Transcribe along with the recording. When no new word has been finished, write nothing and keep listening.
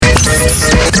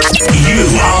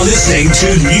listening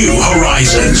to New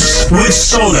Horizons with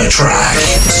SolarTrak.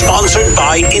 Sponsored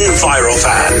by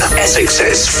Envirovan,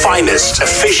 Essex's finest,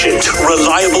 efficient,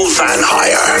 reliable van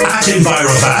hire. At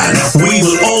Envirovan, we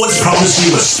will always promise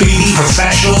you a speedy,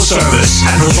 professional service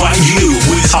and provide you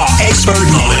with our expert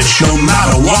knowledge no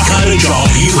matter what kind of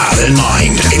job you have in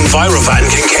mind. Envirovan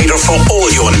can cater for all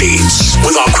your needs.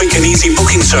 With our quick and easy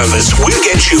booking service, we'll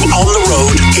get you on the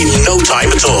road in no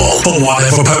time at all. For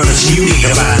whatever purpose you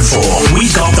need a van for,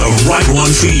 we've got the right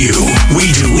one for you.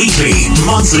 We do weekly,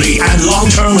 monthly, and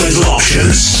long-term rental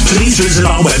options. Please visit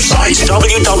our website,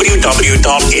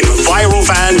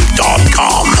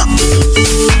 www.envirovan.com.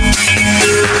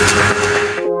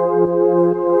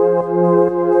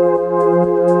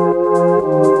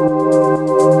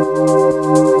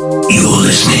 You're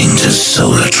listening to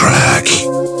SolarTrak.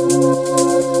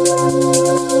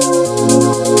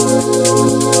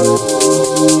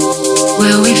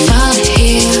 Will we find it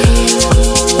here?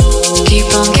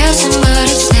 Keep on guessing, but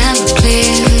it's never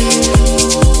clear.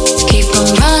 Keep on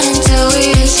running till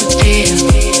we disappear.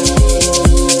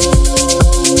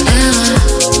 And I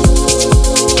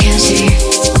can't see,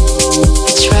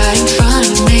 it's right in front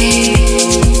of me.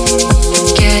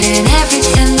 Forgetting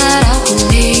everything that I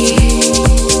believe,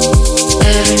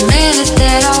 every minute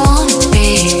that I wanna be.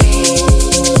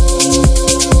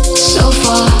 So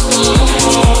far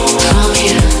from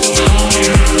here.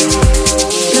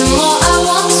 The more I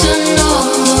want to know,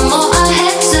 the more I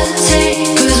hesitate.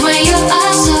 'Cause when your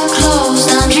eyes are closed,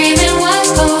 I'm dreaming wide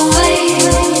awake.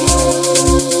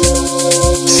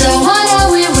 So what are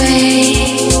we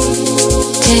waiting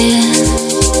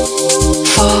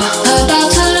for? About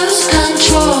to lose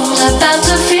control, about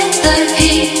to feel the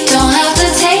heat. Don't have to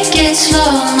take it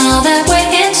slow now that we're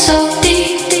in so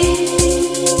deep.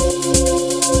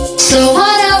 So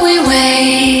what are we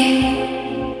waiting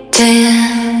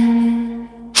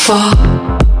for?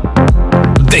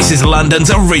 This is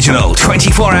London's original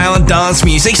 24-hour dance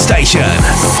music station.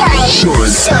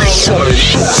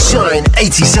 Shine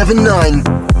 87.9.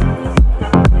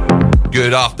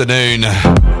 Good afternoon.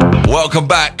 Welcome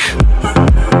back.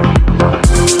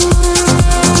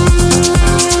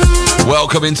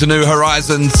 Welcome into New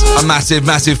Horizons. A massive,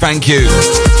 massive thank you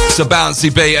to Bouncy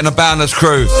B and the Boundless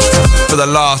crew for the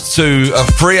last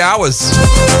 3 hours.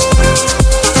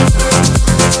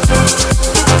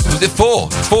 Was it 4?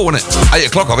 4, wasn't it? 8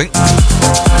 o'clock, I think.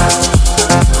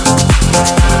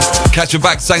 Catch you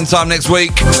back same time next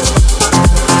week.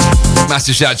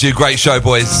 Massive shout out to you. Great show,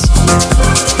 boys.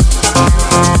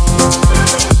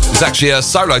 It was actually a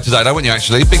solo today, though, weren't you,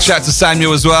 actually? Big shout out to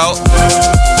Samuel as well.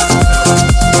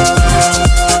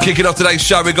 Kicking off today's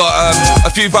show, we've got a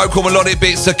few vocal melodic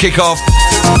bits to kick off.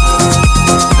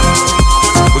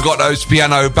 We've got those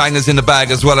piano bangers in the bag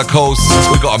as well, of course.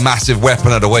 We've got a massive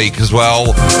weapon of the week as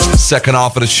well. Second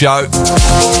half of the show.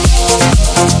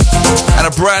 And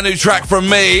a brand new track from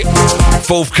me,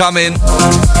 forthcoming. A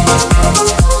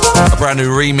brand new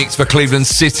remix for Cleveland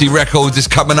City Records is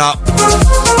coming up.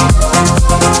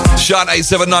 Shine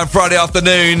 879 Friday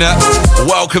afternoon.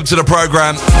 Welcome to the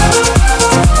programme.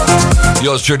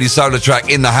 Yours truly, SolarTrak,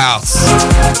 in the house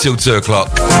till 2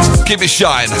 o'clock. Keep it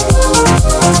shine.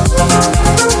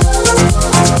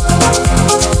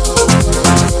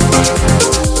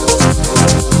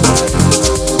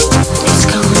 It's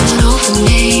coming over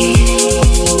me.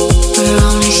 We're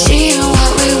only seeing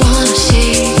what we wanna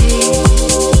see.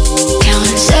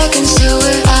 Counting seconds till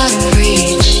we're out of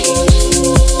reach.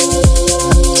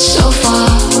 So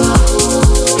far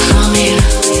from here.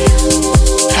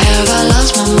 Have I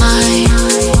lost my mind?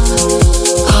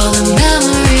 All the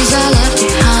memories I left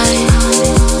behind.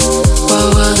 What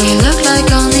will they look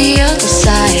like on the other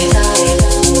side?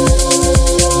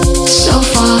 So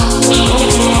far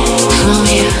from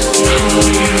here.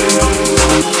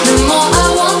 The more I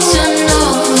want to know,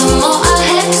 the more I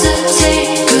hesitate.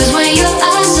 'Cause when your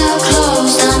eyes are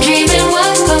closed, I'm dreaming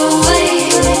wide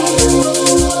awake.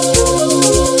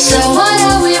 So what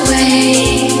are we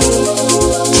waiting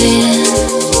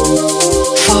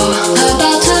for?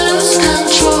 About to lose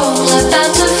control,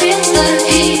 about to feel the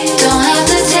heat. Don't have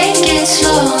to take it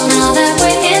slow now that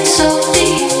we're in so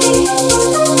deep.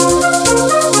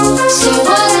 So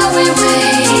what are we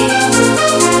waiting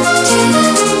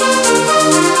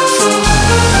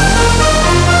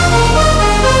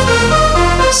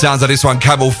for? Sounds like this one,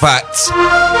 Camel Fat,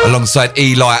 alongside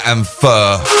Eli and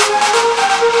Fur.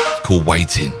 Called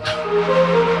Waiting.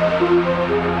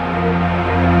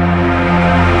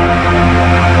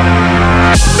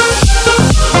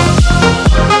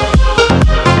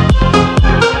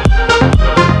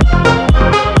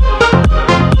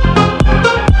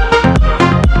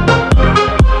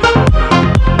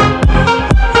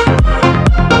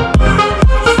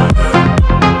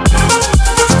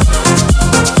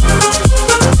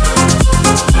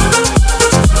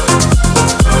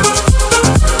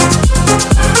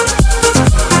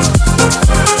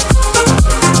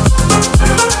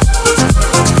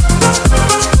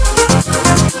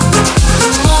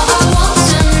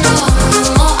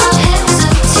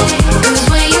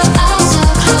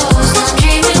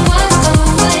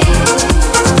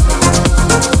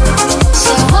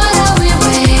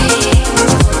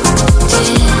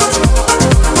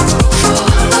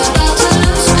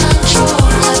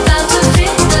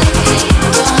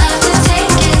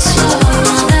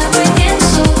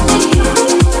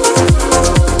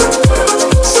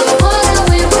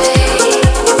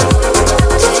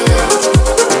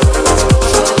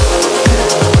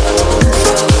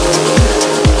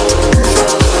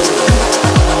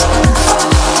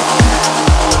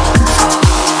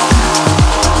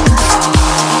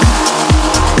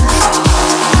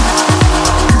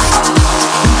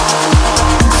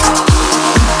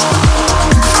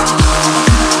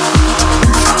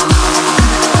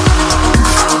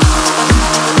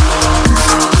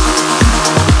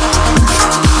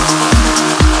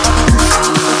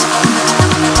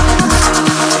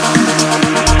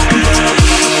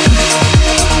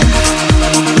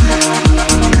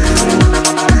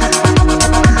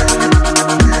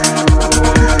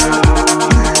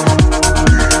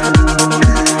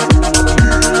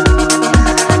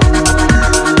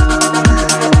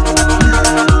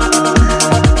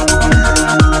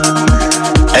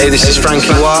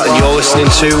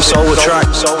 listening to SolarTrak.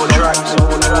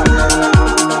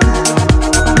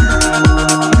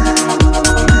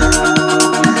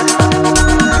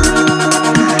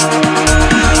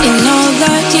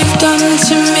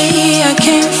 To me, I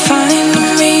can't find the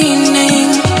meaning.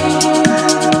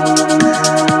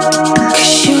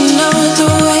 'Cause you know the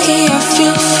way I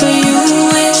feel for you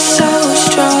is so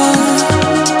strong.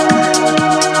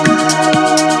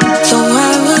 So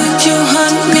why would you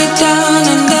hunt me down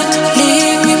and then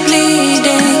leave me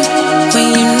bleeding when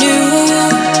you knew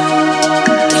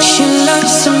that you loved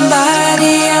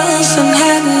somebody else and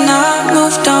had not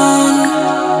moved on?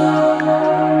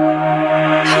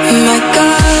 My God.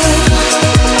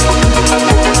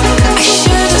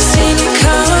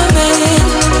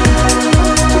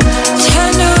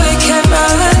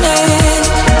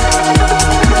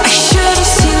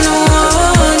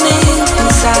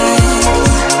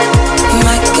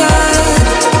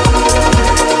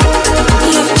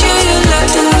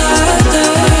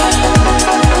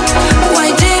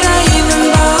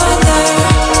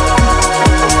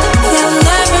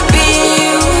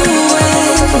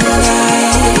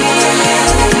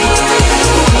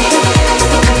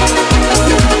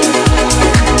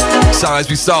 As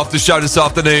we start the show this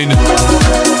afternoon,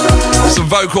 some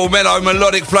vocal, mellow,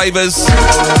 melodic flavours.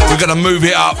 We're going to move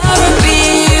it up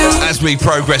as we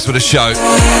progress with the show.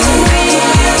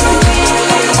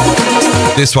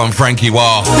 This one, Frankie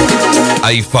Wah,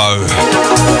 AFO.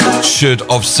 Should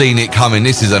have seen it coming.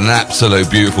 This is an absolute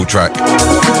beautiful track.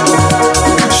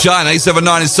 Shine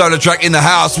 879 is SolarTrak in the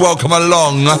house. Welcome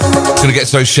along. Going to get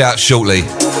those shouts shortly.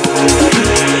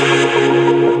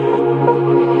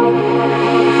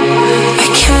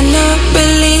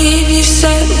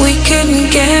 We couldn't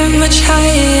get much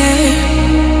higher.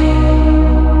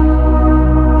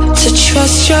 To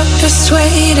trust your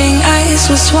persuading eyes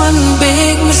was one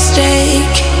big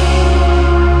mistake.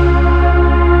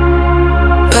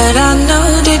 But I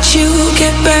know that you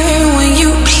get burned when you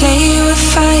play with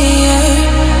fire.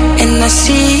 And I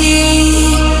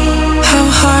see how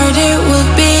hard it will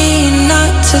be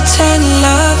not to turn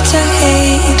love to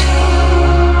hate.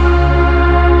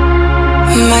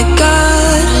 My God,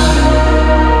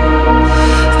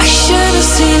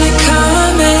 seen it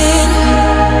coming,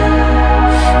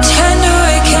 turned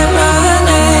away, kept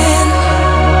running.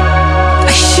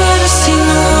 I should have seen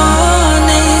the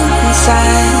warning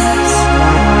signs.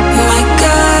 My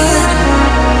God,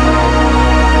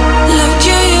 loved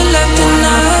you, you loved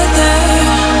another.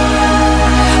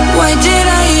 Why did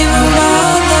I even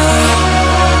bother?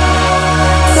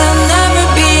 There'll never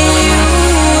be you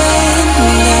and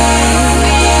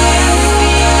I.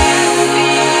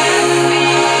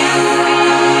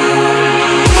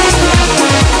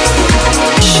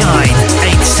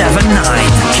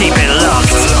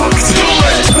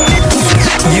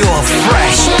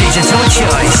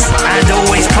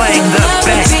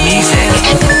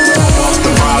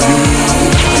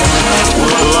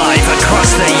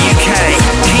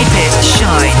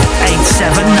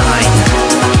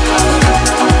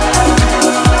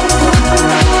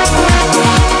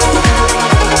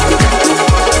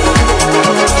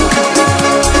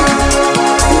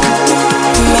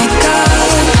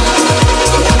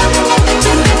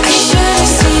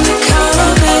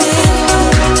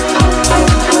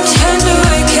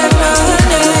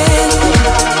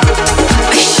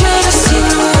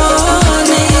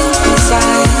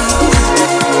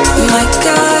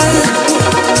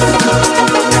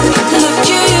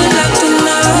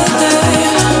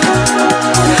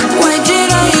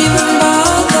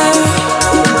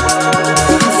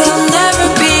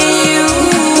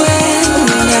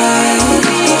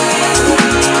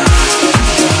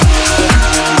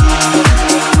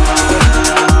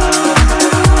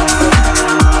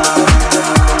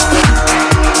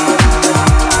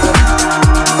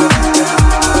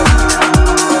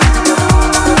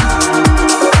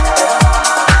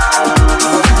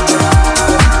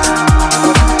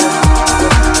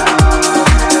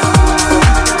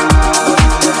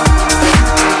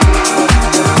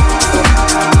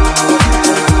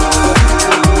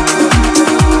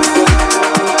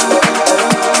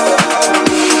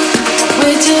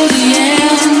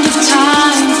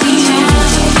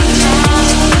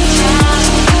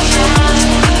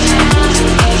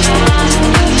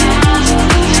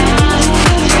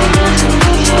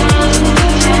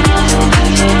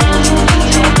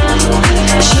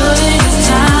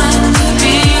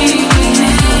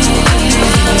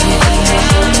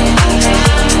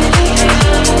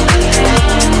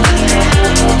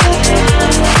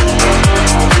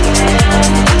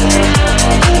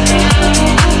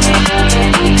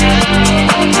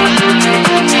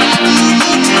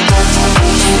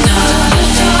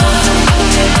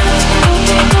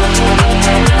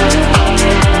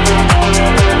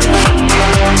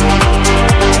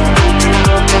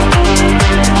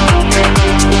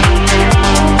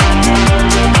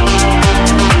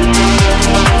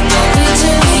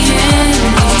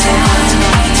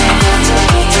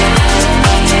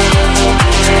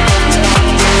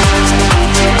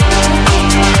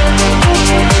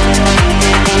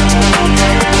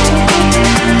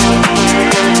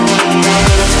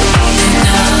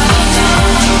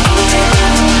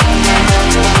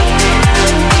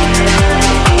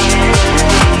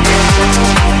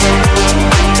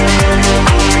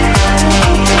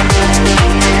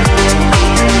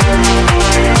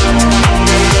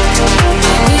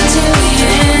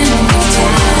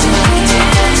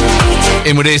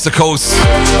 In with this, of course,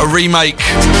 a remake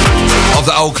of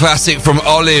the old classic from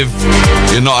Olive.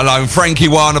 You're Not Alone. Frankie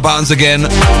Y on the buttons again.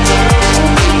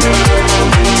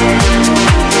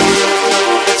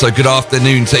 So good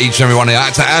afternoon to each and everyone here.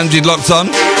 Out to Angie locked on.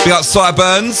 We got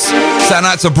Sideburns. Shout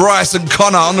out to Bryce and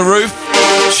Connor on the roof.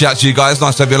 Shout out to you guys.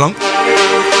 Nice to have you along.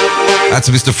 Out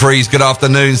to Mr. Freeze. Good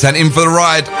afternoon. Saying in for the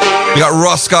ride. We got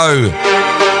Roscoe.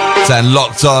 Saying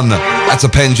locked on. Out to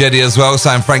Penn Jeddy as well.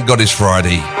 Saying thank God it's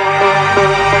Friday.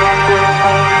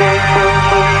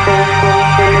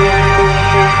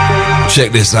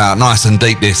 Check this out. Nice and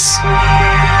deep this.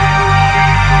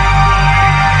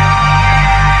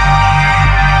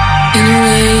 In a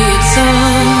way, it's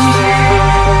all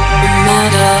a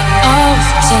matter of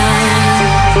time.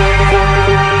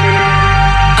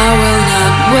 I will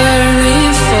not worry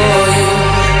for you.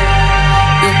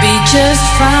 You'll be just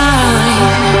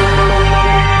fine.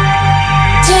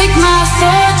 Take my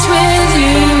thoughts with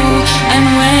you, and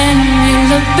when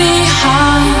you look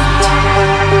behind,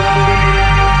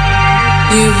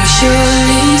 you will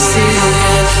surely see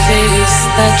a face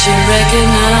that you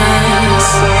recognize.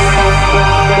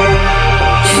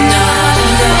 You're not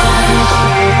alone.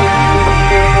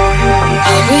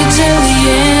 I'll wait till the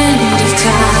end of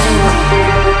time.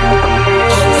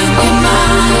 Open your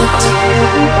mind.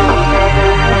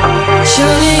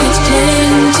 Surely it's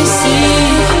plain to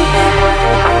see.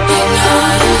 You're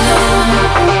not alone.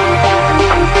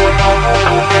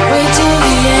 Wait till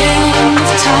the end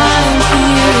of time for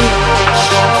you.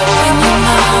 Open your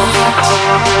mind.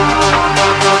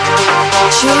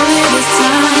 Surely it's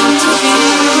time to be.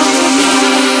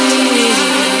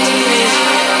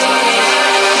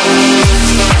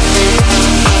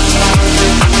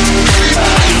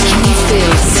 Can you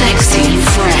feel sexy and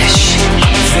fresh?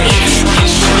 This is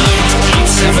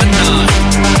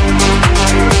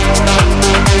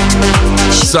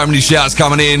 879. So many shouts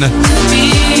coming in.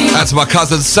 Out to my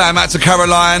cousin Sam, out to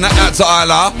Caroline, out to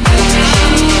Isla.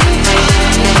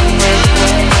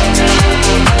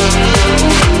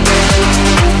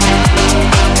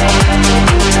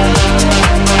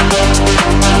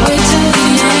 Wait till the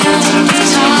end of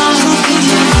time for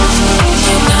you.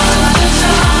 You're not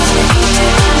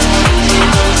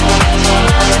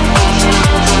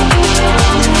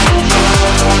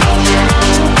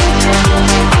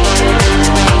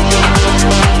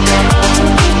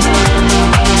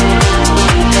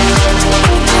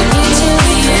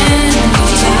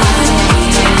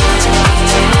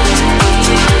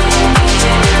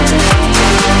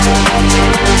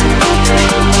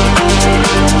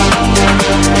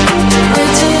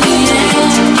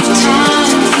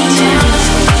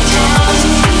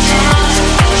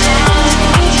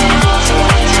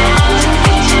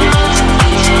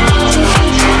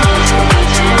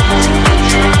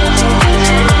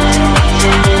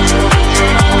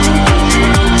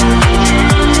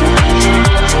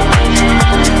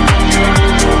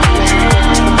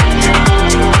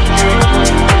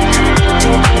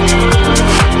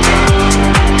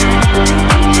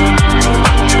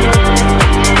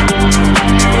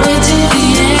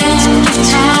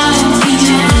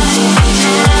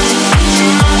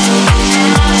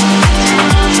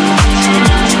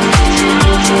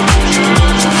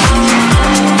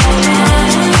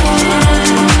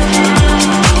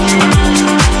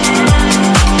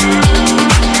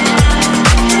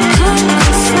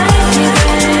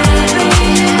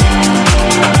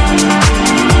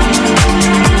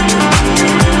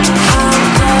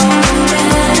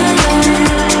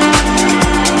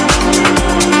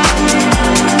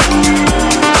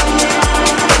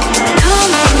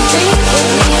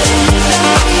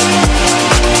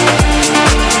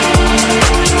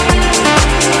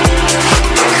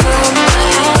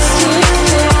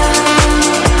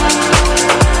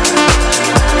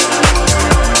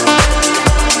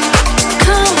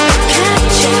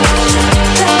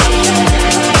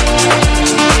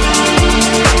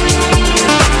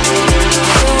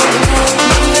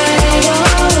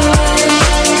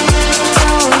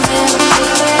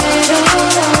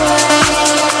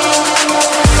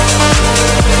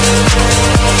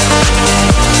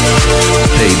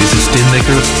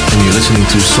and you're listening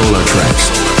to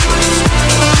SolarTrak.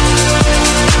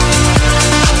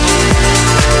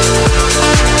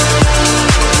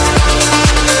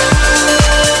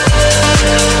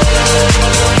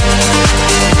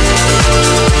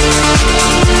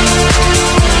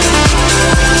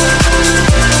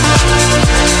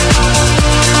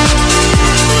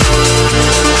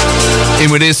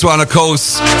 In with this one, of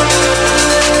course,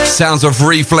 sounds of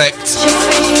Reflect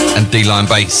and D-Line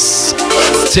bass.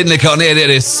 Tin Lick on here, look at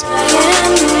this.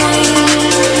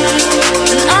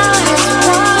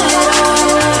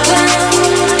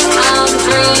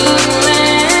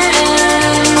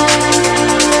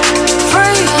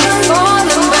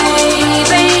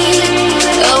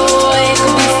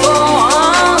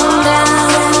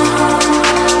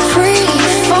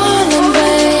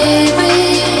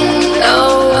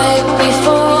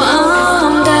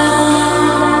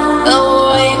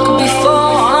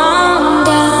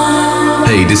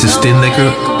 this is Tin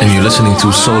Liquor, and you're listening to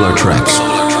SolarTrak.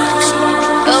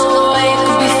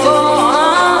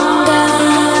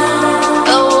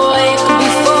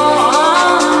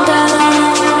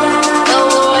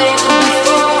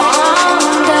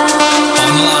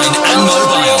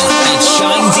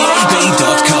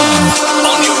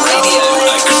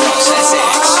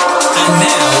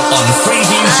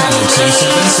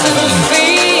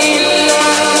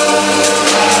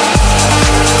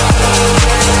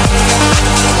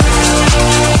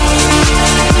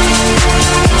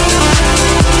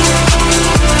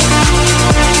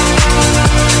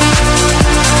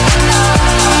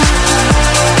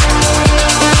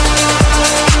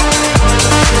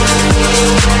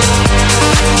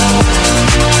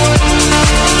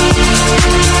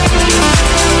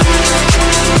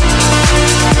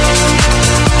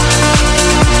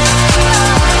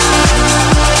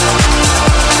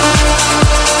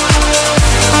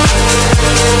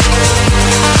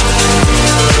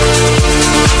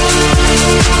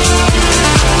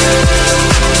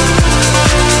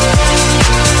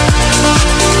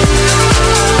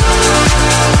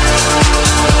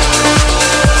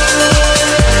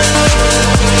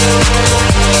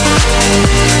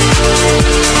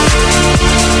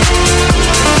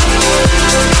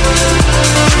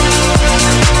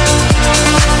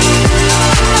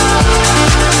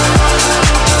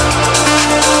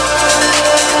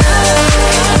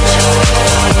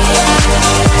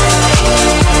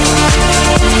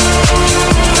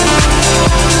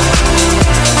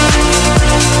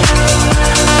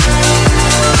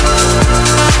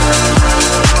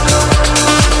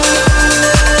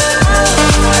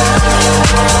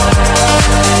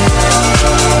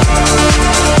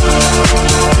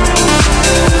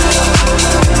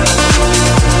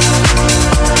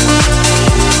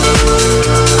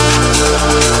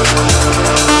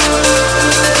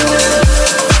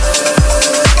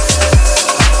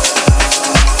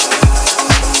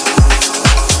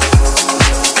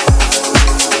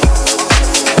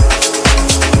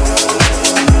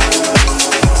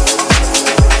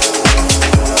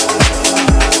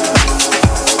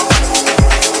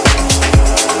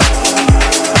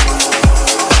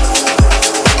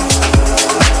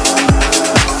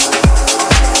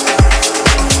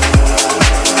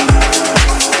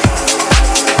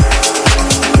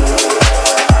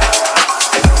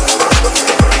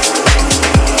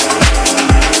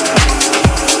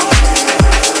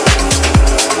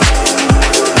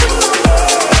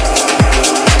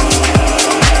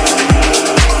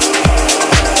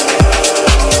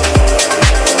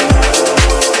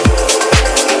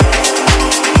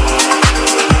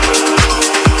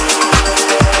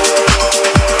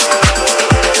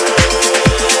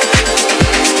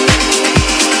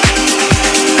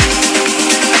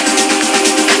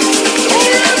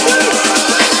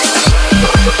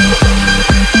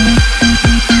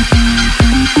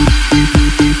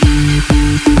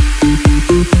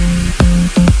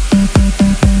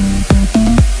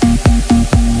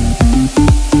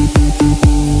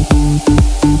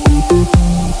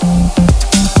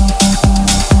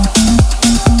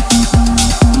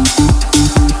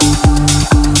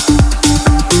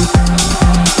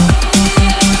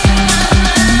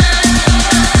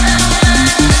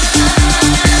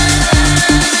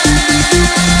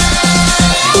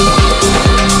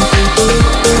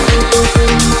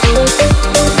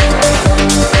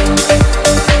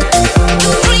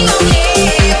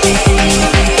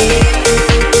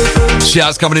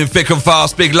 Shouts coming in thick and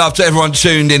fast. Big love to everyone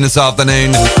tuned in this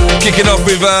afternoon. Kicking off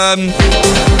with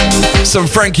some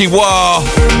Frankie Wah,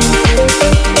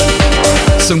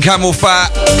 some Camel Fat,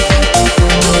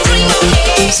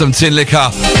 some Tin Liquor,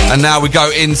 and now we go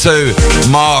into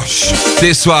Marsh.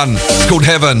 This one, it's called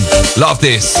Heaven. Love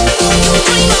this.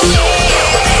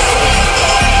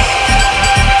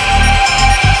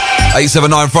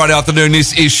 879 Friday afternoon,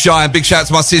 this is Shine. Big shout out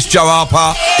to my sis Jo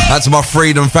Harper. And to my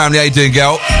Freedom family. How you doing,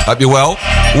 girl? Hope you're well.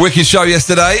 Wicked show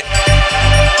yesterday.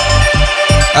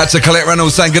 That's a Colette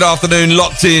Reynolds saying good afternoon,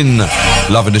 locked in.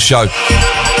 Loving the show.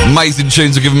 Amazing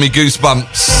tunes are giving me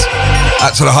goosebumps.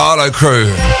 That's to the Harlow crew.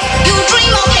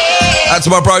 That's to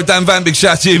my bro Dan Van. Big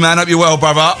shout out to you, man. Hope you're well,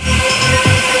 brother.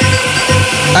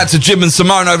 That's to Jim and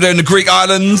Simone over there in the Greek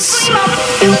islands.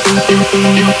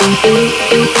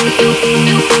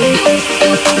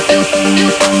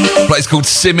 Place called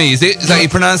Simi, is it? Is that how you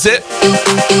pronounce it?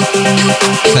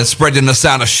 And spreading the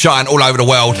sound of Shine all over the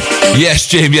world. Yes,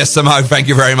 Jim. Yes, Samo. Thank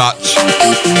you very much.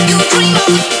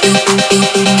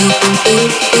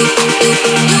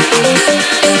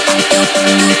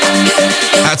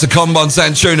 Out to Combon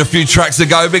saying tune a few tracks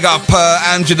ago. Big up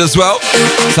Amjad as well.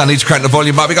 So I need to crank the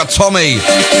volume up. We got Tommy.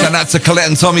 Send that to Colette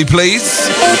and Tommy, please.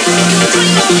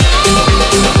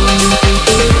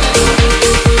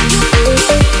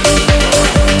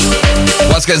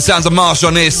 Let's get the sounds of Marsh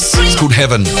on this. It's called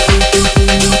Heaven.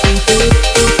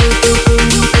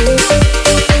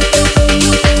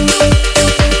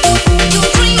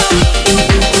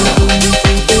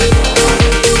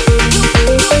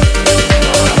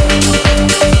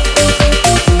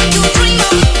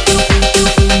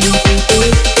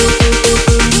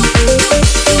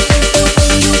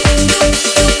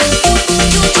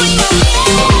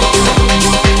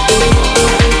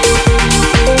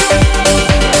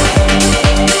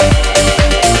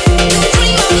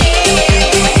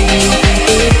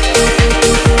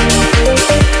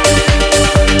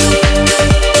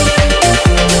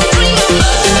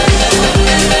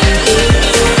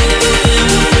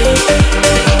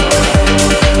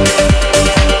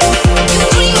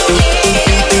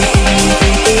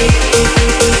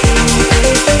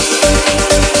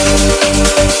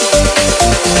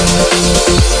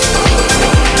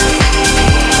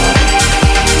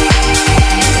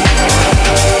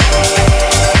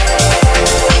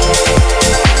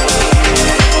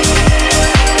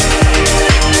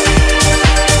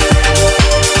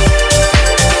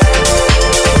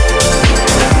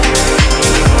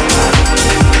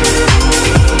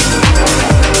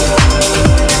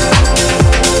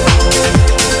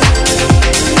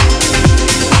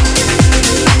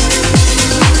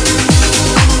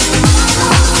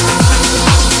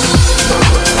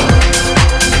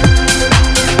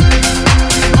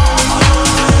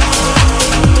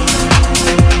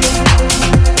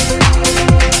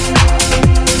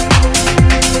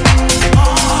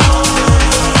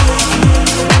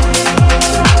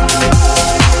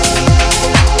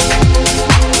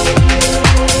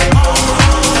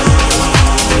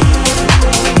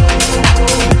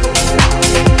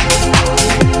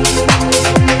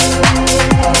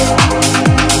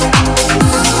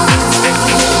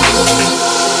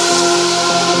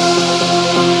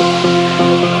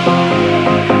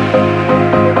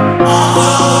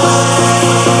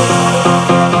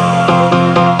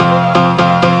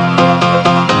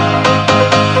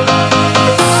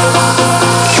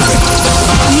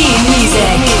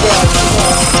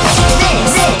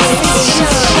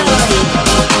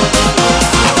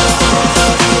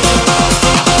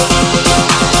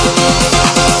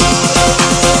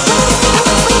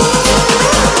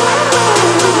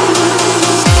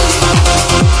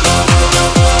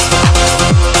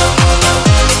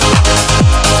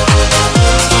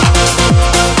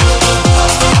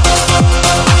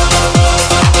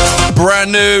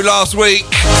 New last week.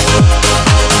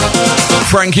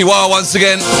 Frankie Wild once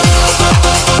again.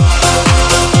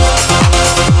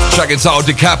 Track entitled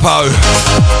De Capo.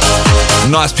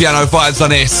 Nice piano vibes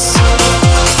on this.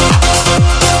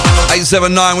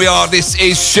 879 we are. This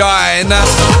is Shine.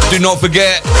 Do not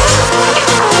forget.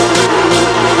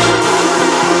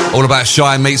 All about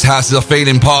Shine meets Houses of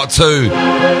Feeling Part 2.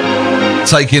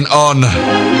 Taking on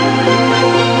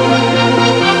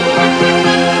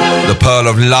the Pearl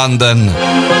of London.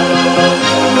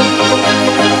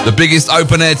 The biggest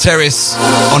open-air terrace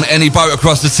on any boat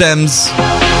across the Thames.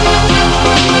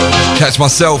 Catch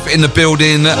myself in the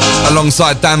building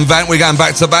alongside Dan Vant. We're going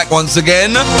back to back once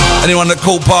again. Anyone that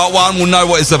caught part 1 will know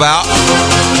what it's about.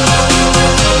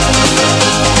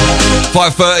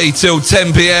 5:30 till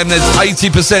 10 p.m. There's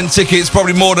 80% tickets,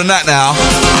 probably more than that now,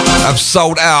 have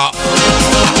sold out.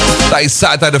 That is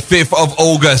Saturday the 5th of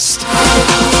August.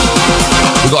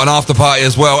 We've got an after party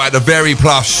as well at the very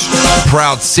plush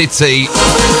Proud City.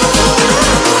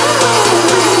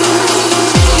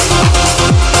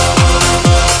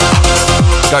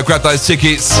 Go grab those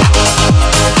tickets.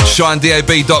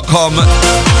 ShineDAB.com,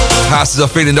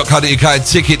 housesofeeling.co.uk and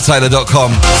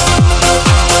tickettailor.com.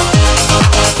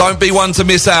 Don't be one to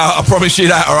miss out, I promise you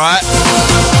that, alright?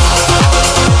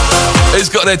 Who's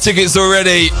got their tickets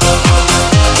already?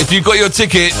 If you've got your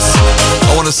tickets,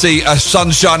 I want to see a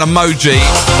sunshine emoji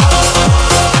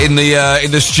in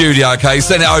the studio, okay?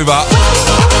 Send it over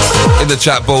in the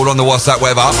chat board, on the WhatsApp,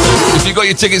 whatever. If you've got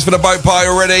your tickets for the boat party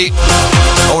already,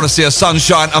 I want to see a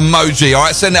sunshine emoji,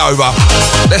 alright? Send it over.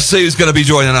 Let's see who's going to be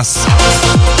joining us.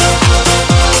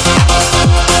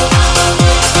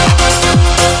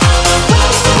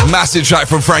 Massive track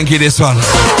from Frankie, this one.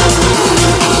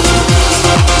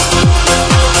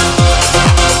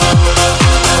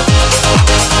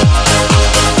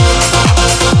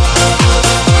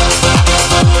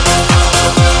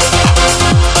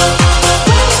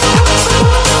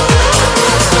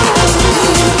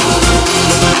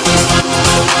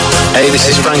 this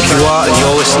is Frankie Watt and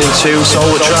you're listening to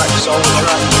SolarTrak.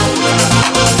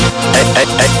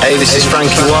 Hey, this is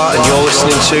Frankie Watt and you're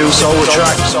listening to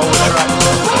SolarTrak.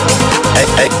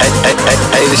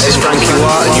 Hey, this is Frankie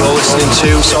Watt and you're listening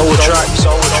to SolarTrak.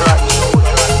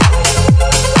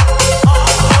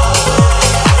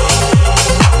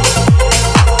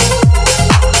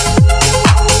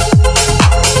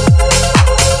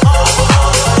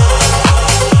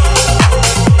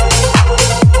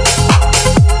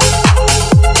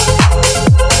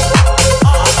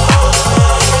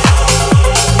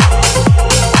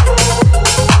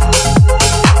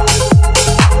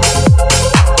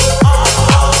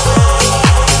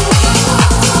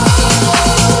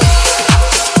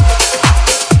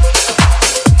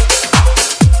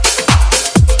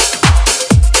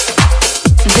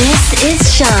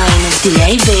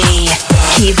 DAB.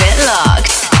 Keep it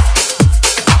locked.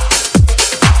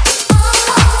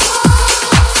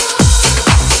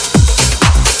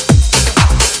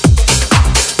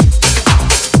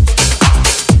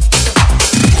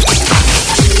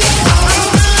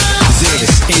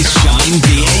 This is Shine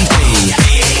DAB.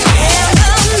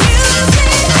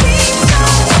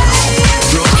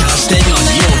 Broadcasting on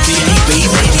your DAB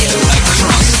radio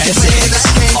across Essex.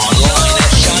 Online at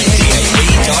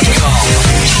shinedab.com.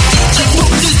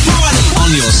 On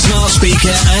your smart speaker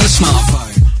and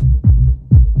smartphone.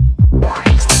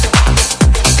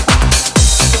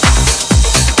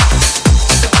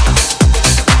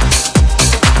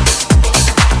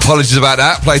 Apologies about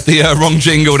that. Played the wrong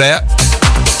jingle there.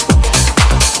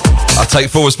 I take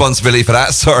full responsibility for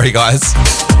that. Sorry, guys.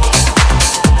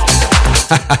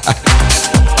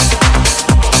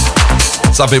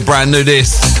 Something brand new,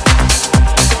 this.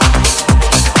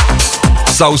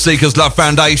 Soul Seekers Love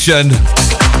Foundation.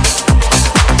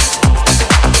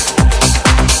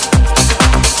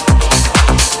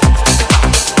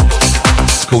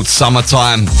 It's called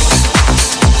Summertime.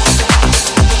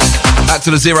 Out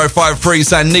to the 053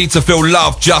 saying, need to feel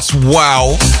love, just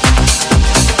wow.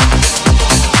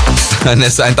 And they're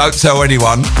saying, don't tell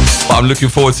anyone, but I'm looking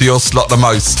forward to your slot the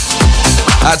most.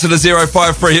 Out to the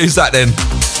 053, who's that then?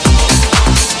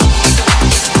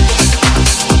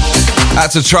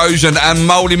 Out to Trojan and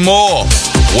Molly Moore,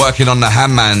 working on the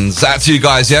Hammans. Out to you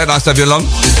guys, yeah? Nice to have you along.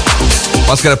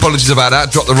 Once again, apologies about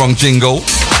that, dropped the wrong jingle.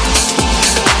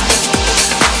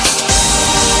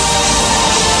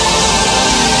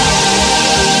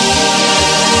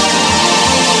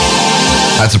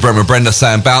 That's a Brent Brenda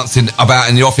saying, bouncing about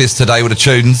in the office today with the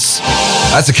tunes.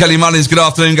 That's a Kelly Mullins, good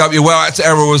afternoon, go up you well. Out to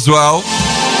Errol as well.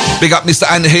 Big up Mr.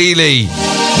 Ant Healy.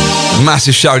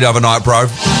 Massive show the other night, bro.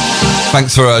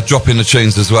 Thanks for dropping the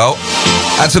tunes as well.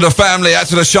 Out to the family, out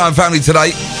to the Shine family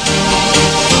today.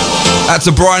 Out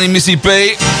to Brian and Missy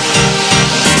B.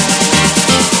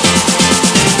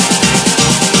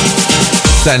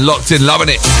 Saying locked in, loving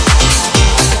it.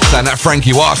 Saying that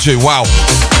Frankie Washu, wow.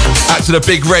 Out to the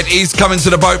Big Red, he's coming to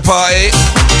the boat party.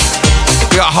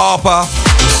 We got Harper,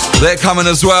 they're coming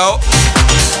as well.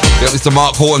 We got Mr.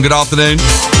 Mark Horton, good afternoon.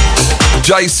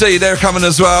 JC, they're coming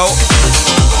as well.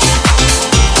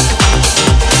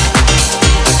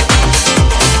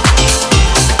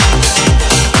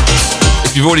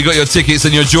 If you've already got your tickets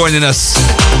and you're joining us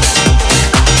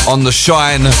on the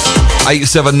Shine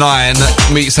 879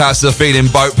 Meets House of the Feeling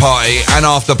boat party and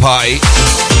after party,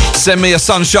 send me a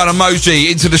sunshine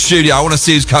emoji into the studio. I want to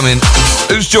see who's coming.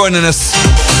 Who's joining us?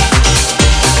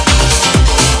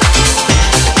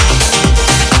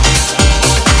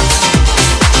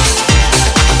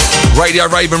 Radio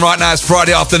Raven right now, it's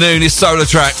Friday afternoon. It's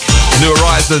SolarTrak, New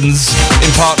Horizons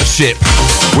in partnership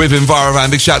with Envirovan.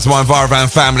 Big shout out to my Envirovan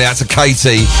family. Out to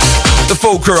Katie, the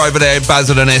full crew over there in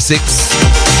Basildon, Essex.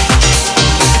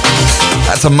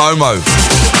 That's a Momo.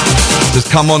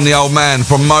 Just come on, the old man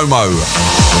from Momo.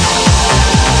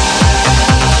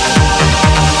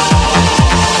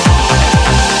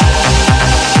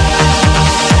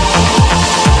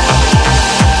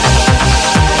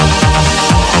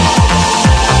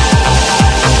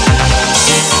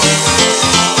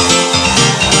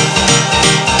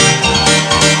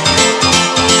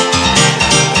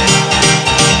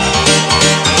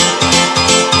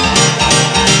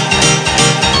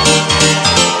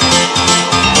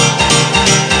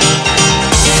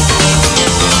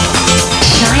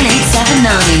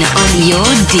 On your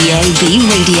DAB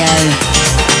radio.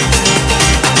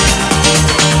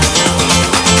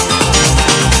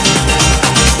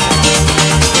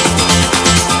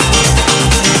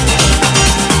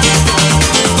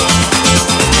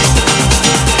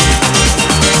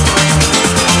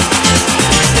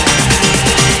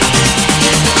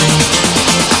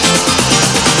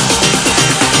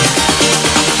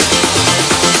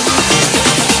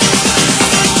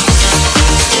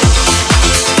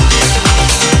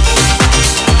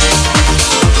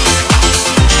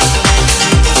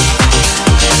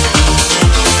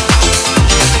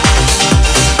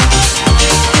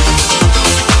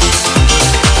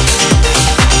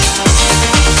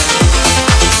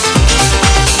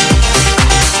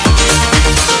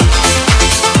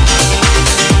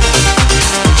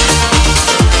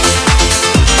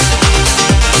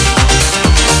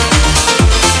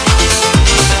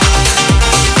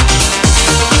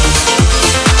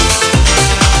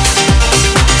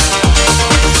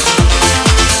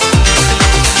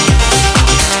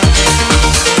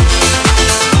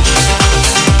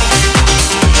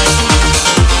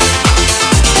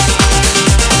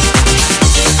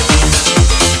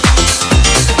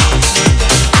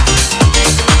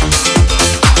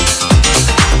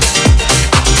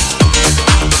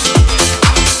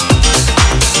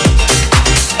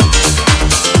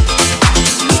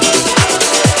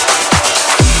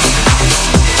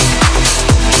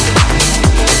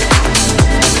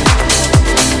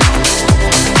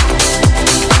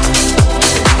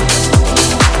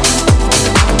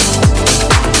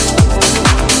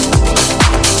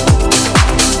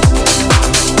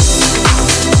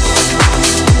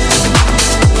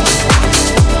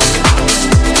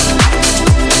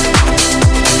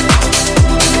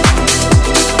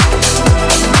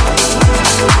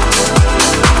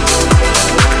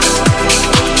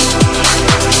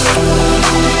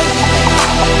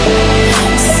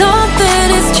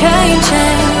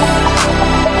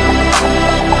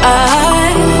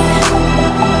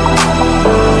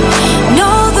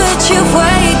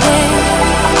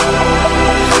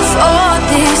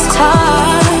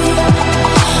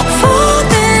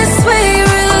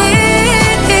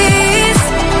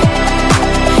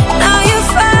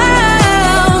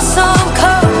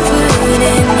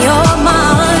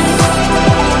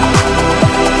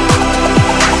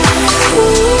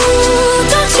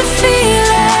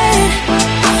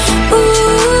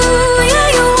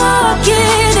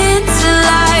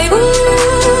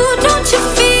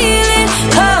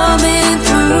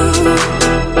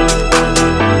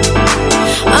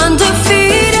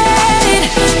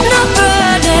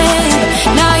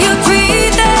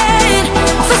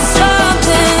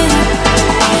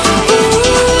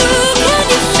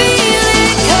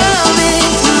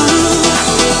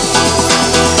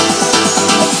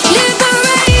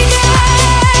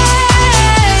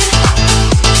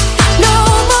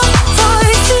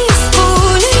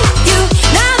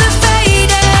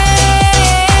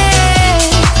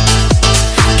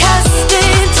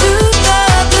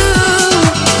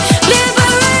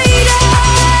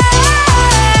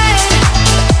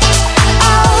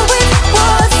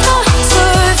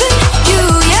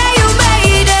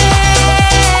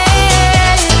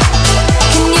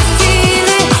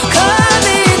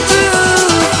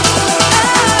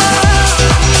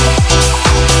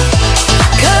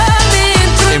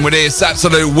 with this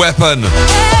absolute weapon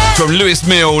from Lewis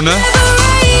Milne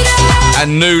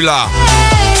and Nula.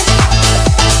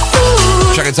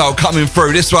 Track entitled Coming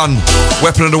Through. This one,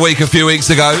 Weapon of the Week a few weeks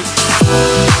ago.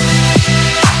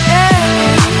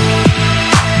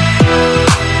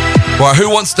 Right, who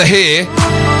wants to hear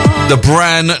the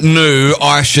brand new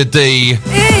Aisha D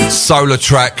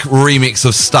SolarTrak remix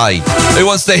of Stay? Who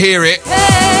wants to hear it?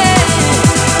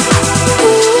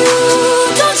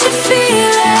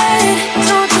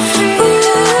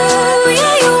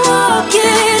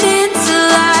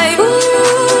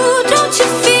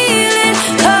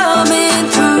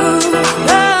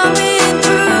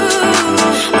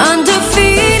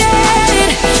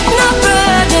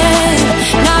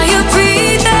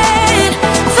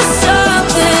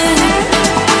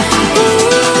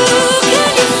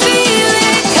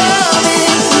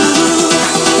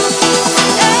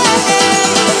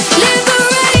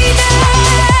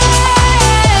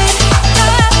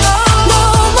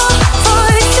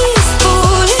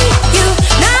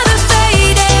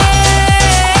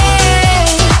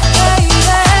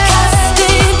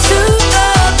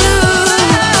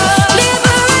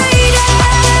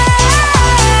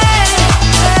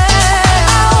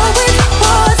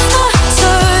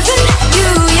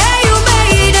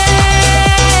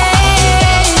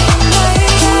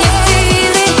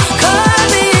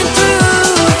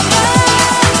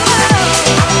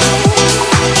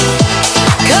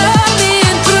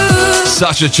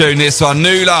 Such a tune, this one.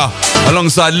 Nula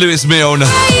alongside Lewis Milne.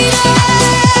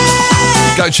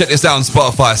 Go check this out on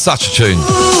Spotify. Such a tune.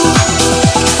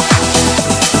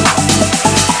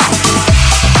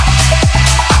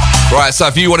 Right, so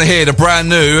if you want to hear the brand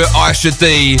new Aisha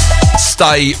D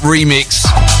Stay remix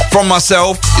from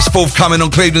myself, it's forthcoming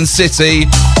on Cleveland City.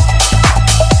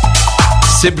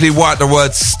 Simply write the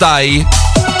word Stay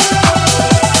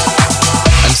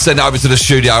and send it over to the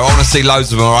studio. I want to see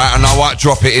loads of them, alright? And I might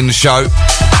drop it in the show.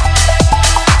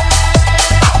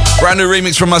 Brand new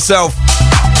remix from myself.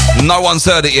 No one's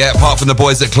heard it yet, apart from the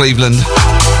boys at Cleveland.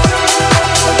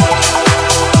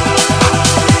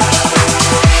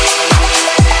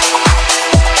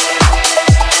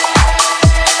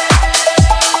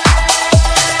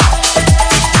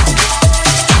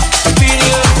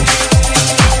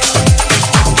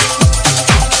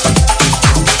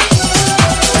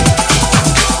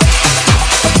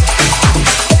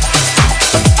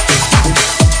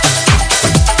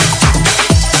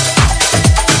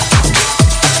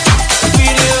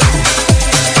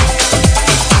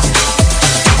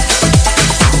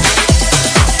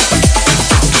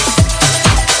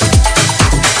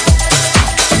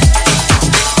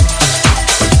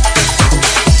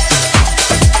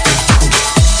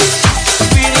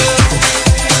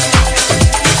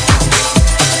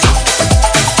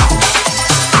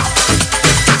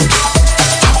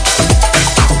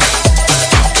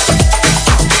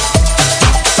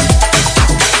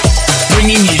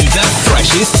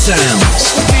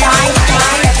 Sounds.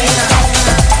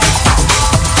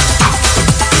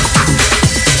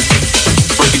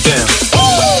 Break it down.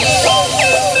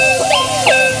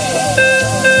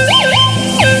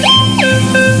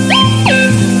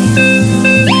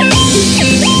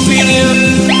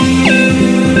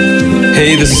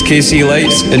 Hey, this is KC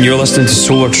Lights, and you're listening to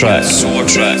SolarTrak.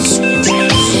 SolarTrak.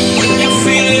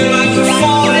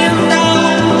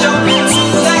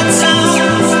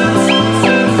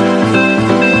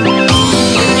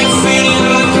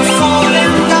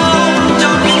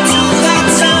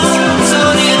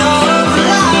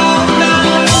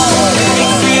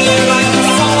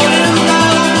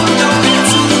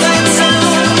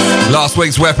 Last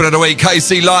week's Weapon of the Week,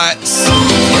 KC Lights.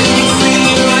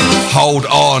 Hold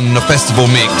on, the festival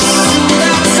mix.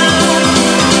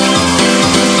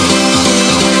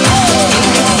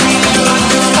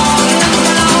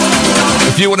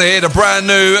 If you want to hear the brand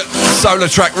new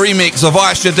SolarTrak remix of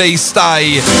Aisha D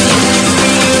Stay,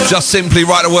 just simply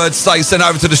write the word Stay, send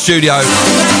over to the studio.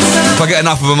 If I get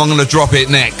enough of them, I'm going to drop it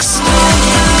next.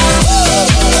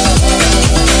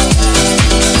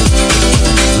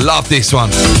 Love this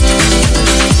one.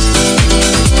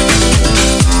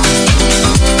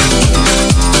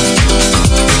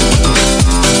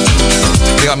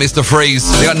 We got Mr. Freeze.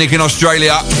 We got Nick in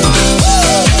Australia.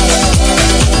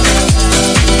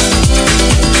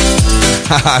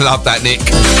 I love that, Nick.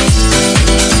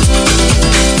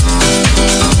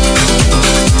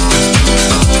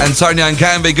 Antonio and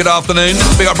Canby, good afternoon.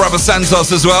 Big up brother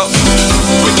Santos as well.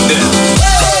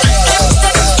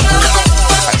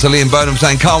 Back to Liam Burnham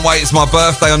saying, can't wait, it's my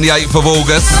birthday on the 8th of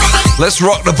August. Let's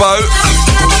rock the boat.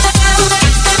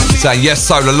 Saying, yes,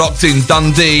 Solar, locked in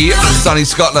Dundee, sunny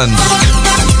Scotland.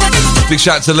 Big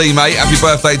shout out to Lee, mate. Happy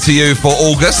birthday to you for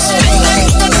August.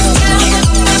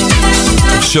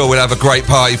 I'm sure we'll have a great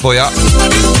party for you.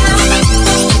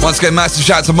 Once again, massive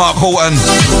shout out to Mark Horton,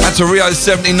 and to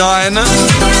Rio79,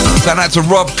 shout out to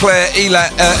Rob, Claire,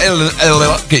 Ellen,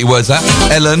 get your words out,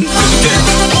 Ellen,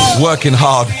 working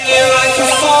hard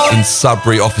in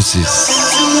Sudbury offices.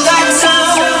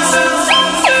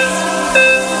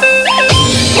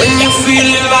 When you're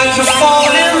feeling like you're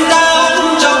falling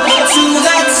down, jump into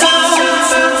that sound.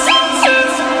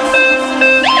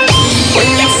 When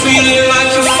you're feeling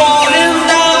like you're falling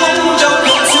down, jump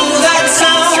into that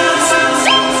sound.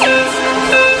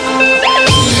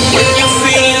 When you're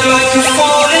feeling like you're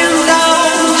falling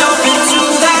down, jump into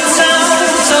that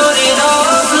sound. Turn it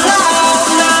up loud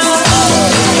now.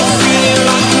 When you're feeling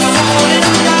like you're falling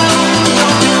down,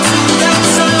 jump into that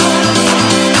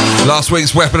sound. Last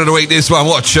week's Weapon of the Week, this one,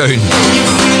 what a tune.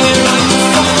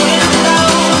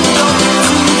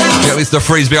 Yeah, it's the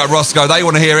Freeze, big up Roscoe, they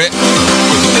want to hear it.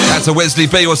 That's a Wesley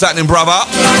B, what's happening, brother?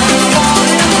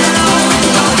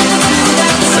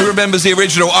 Who remembers the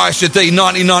original Aisha D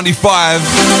 1995?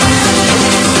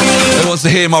 Who wants to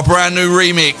hear my brand new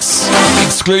remix,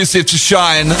 exclusive to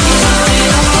Shine?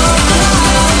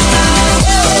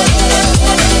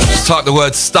 Just type the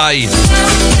word stay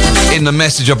in the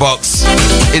messenger box,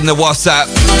 in the WhatsApp,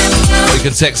 or you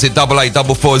can text it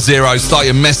 88440. Start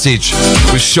your message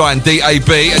with Shine DAB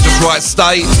and just write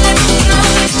stay.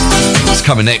 It's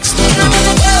coming next.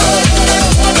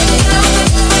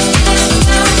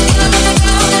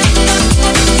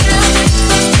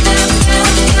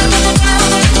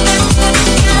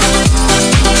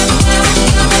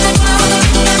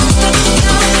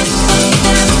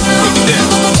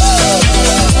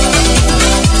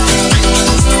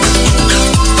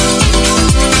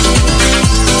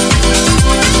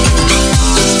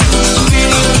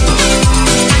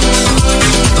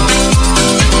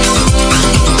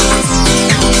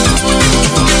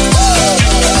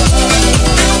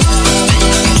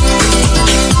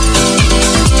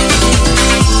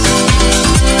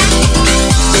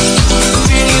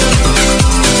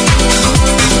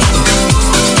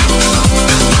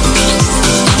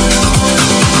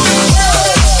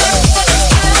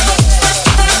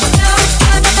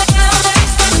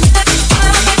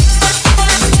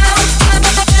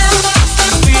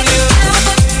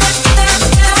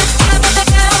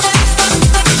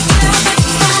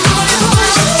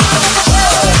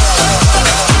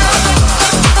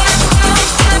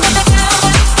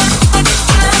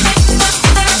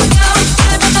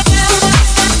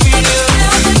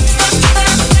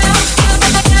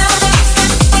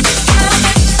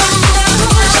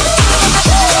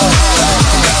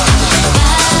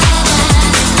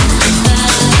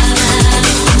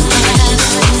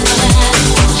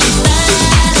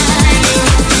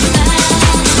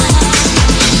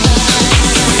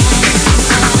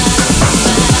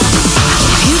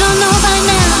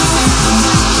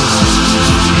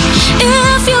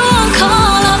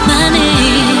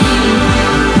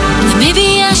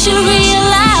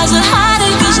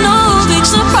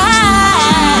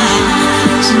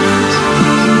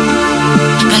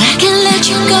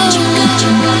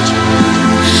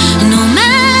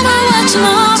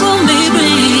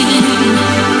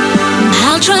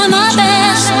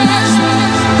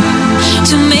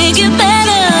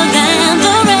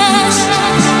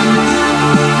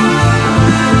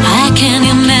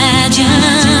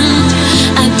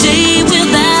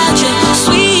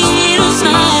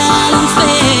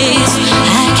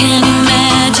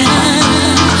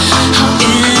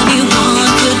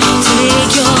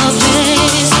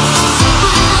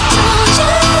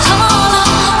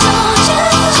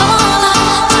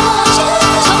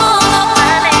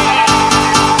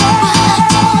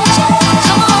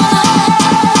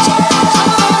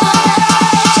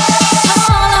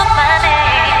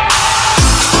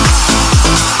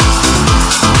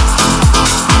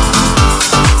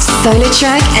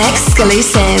 SolarTrak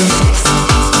exclusive.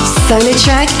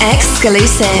 SolarTrak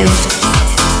exclusive.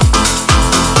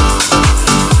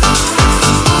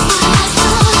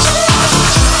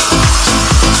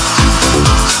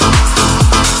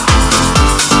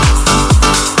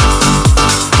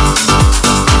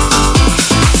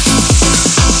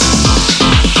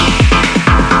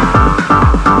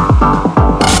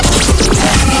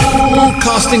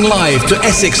 Broadcasting live to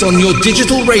Essex on your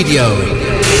digital radio.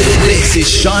 This is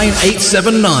Shine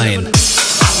 879.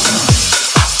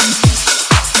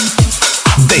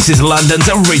 This is London's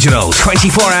original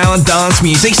 24-hour dance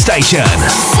music station.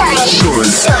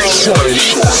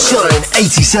 Shine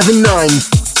 879.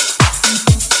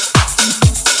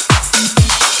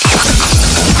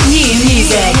 New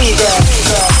music.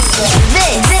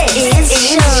 This is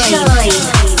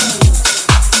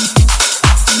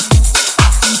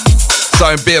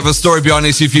a bit of a story behind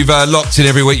this. If you've locked in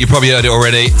every week, you probably heard it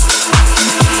already.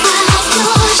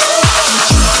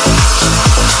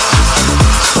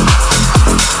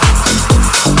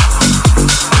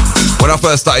 When I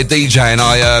first started DJing,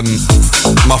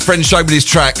 my friend showed me this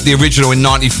track, the original in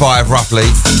 95 roughly.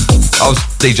 I was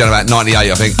DJing about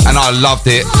 98 I think, and I loved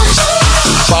it.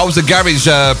 But I was a garage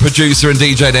producer and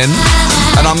DJ then,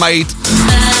 and I made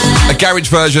a garage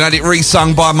version, had it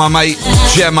re-sung by my mate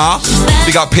Gemma.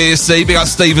 Big up PSC, big up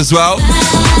Steve as well,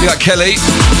 big up Kelly.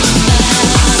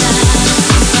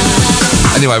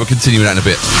 Anyway, we'll continue that in a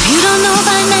bit. You don't know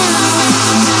by now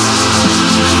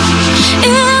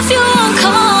if you won't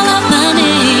call up my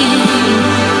name,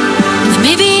 then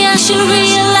maybe I should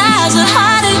realize that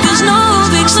heartache is no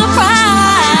big surprise.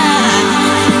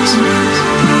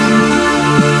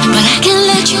 But I can't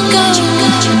let you go,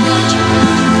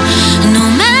 no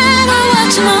matter what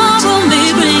tomorrow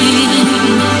may bring.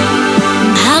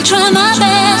 I'll try my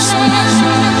best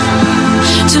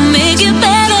to make it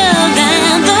better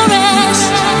than the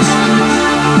rest.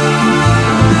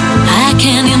 I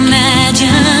can't imagine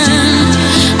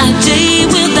a day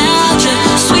without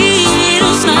your sweet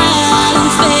and smiling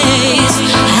face.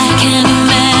 I can't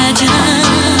imagine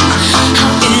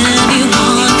how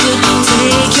anyone could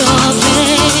take your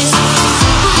place.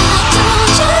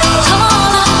 Why don't you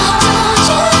call up,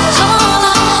 call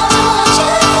up,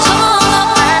 call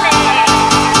up my name?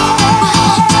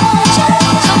 Why don't you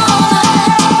call up?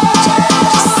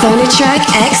 SolarTrak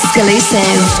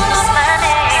exclusive.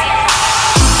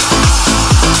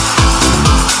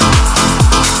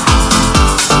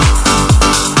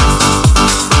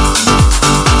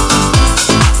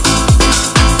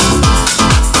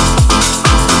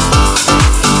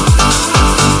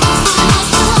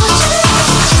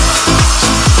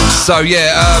 So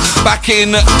yeah, back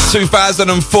in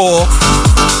 2004,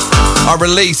 I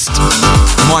released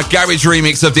my garage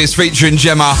remix of this featuring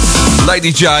Gemma,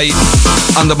 Lady J,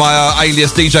 under my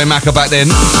alias DJ Macca back then.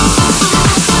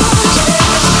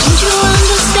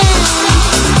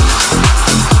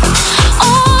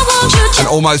 And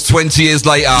almost 20 years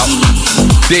later,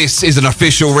 this is an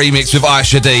official remix with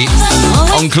Aisha D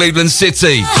on Cleveland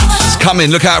City. It's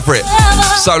coming, look out for it.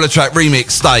 SolarTrak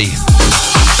remix, stay.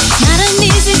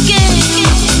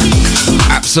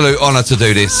 Absolute honour to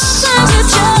do this.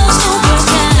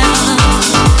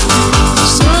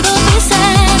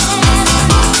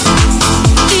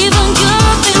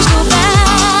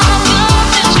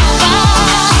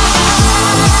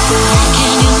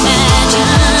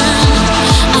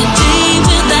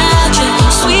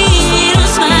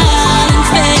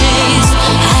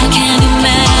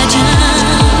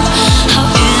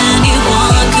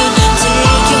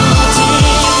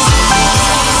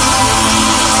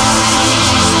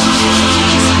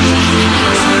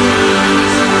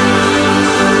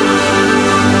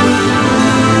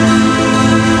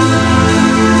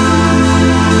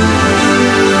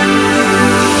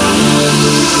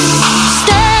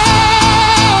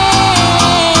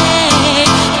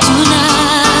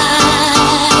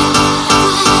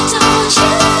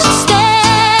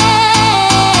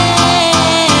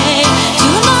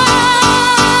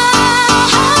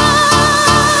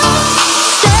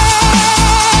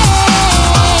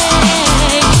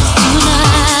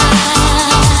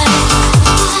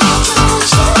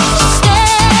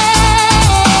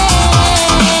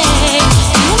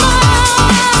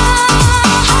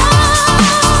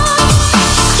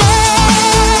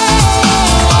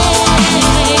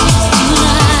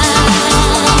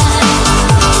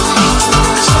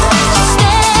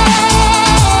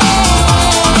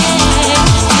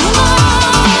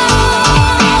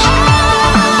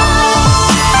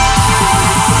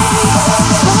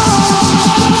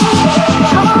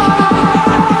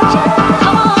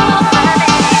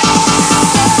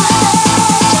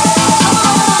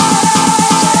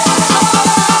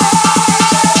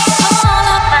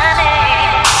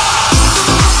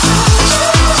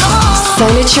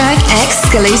 SolarTrak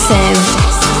exclusive.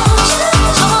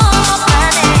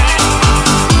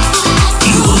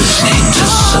 You're listening to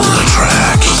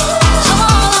SolarTrak.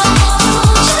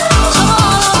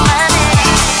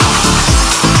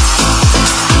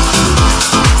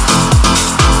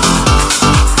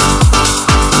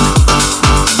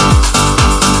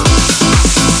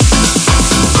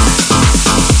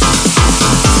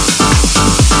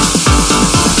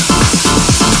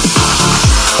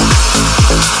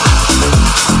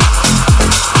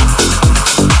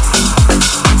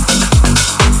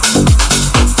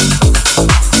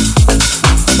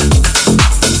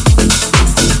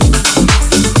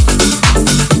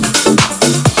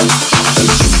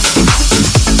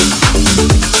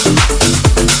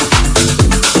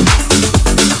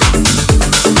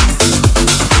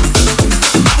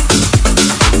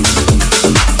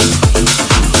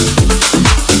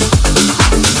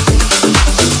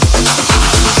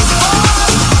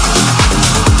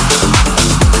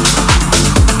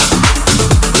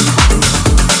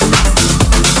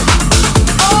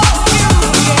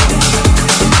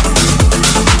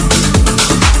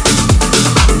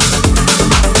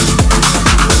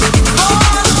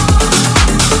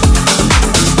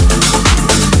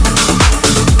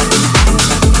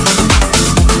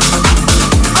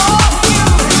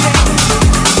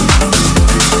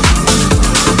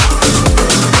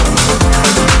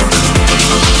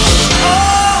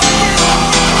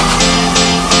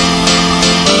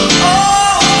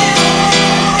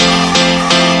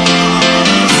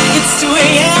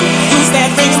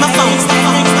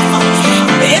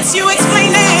 It's you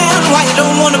explaining why you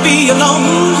don't wanna be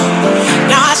alone.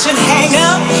 Now I should hang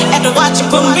up after what you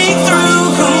put me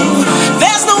through.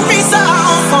 There's no reason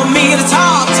for me to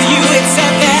talk to you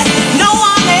except that no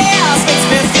one else makes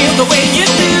me feel the way you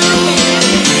do.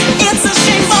 It's a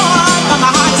shame, boy, but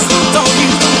my heart is hooked on you.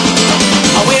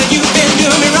 Oh, well, you've been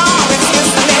doing me wrong ever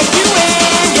since I let you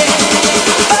in, yeah.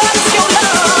 But it's your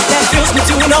love that thrills me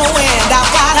to no end. I've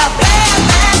got a bad,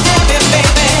 bad habit, baby.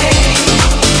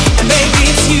 And baby,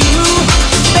 it's you.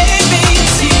 Baby,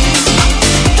 it's you.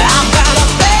 I've got a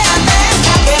bad, bad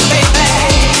habit, baby.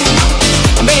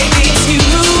 Baby, it's you.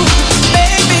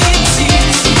 Baby, it's you.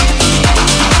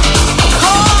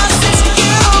 'Cause it's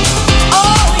you.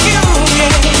 Oh, you,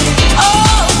 yeah.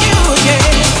 Oh, you, yeah.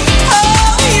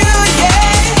 Oh, you,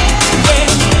 yeah. Yeah,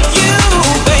 you,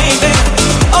 baby.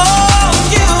 Oh,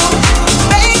 you.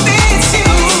 Baby, it's you.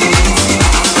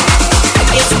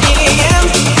 It's 8 a.m.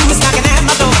 Who's knocking at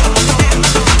my door?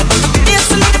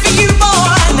 It's a lady for you,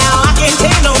 boy. Now I can't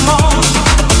take no more.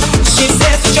 She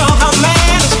says that you're her man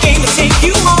and she came to take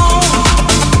you home.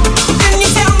 Then you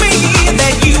tell me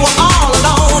that you were all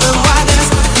alone and why there's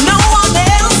no one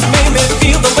else made me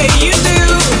feel the way you do.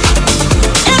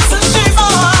 It's a shame,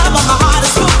 boy, but my heart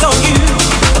is hooked on you.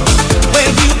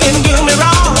 Well, you've been doing me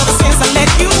wrong ever since I let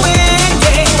you in,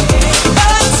 yeah.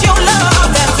 But it's your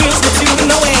love that thrills me to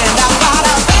no end. I've got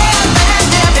a bad, bad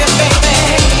habit, baby.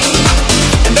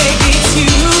 And baby, it's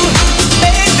you.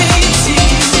 Baby, it's you.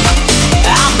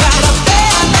 I've got a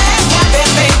bad, bad habit,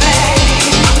 baby.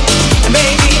 And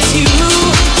baby, it's you.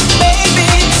 Baby,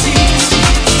 it's you.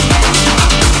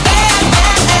 Bad,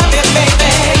 bad habit,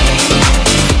 baby.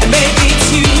 And baby, it's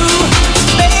you.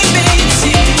 Baby, it's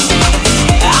you.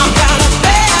 I've got a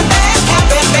bad, bad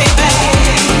habit, baby.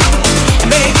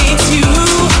 Baby, it's you.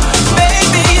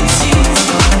 Baby, it's you.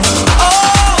 Oh,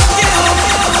 you.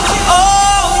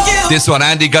 Oh, you. This one,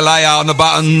 Andy Galea on the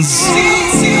buttons.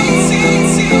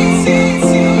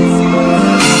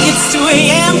 It's 2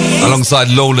 a.m. Alongside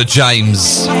Lola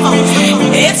James.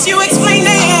 It's you explaining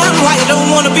why you don't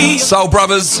wanna be. Soul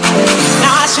Brothers.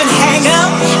 Now I should hang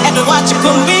up after what you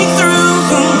put me through.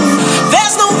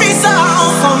 There's no reason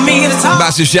for me to talk.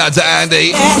 Massive shout out to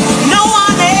Andy. No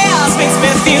one else makes me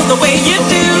feel the way you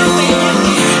do.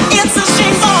 It's a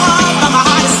shame, boy, but my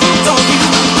heart is hooked on you.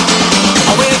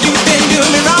 Oh, well, you've been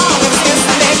doing me wrong ever since I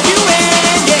let you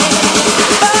in, yeah.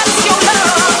 But it's your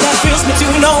love that thrills me to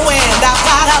no end. I've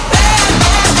got a bad,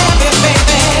 bad habit,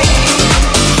 baby.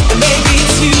 Baby,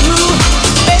 it's you.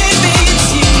 Baby, it's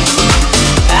you.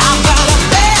 I've got a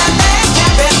bad, bad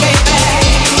habit, baby.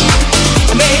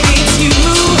 Baby, it's you.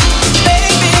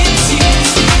 Baby, it's you.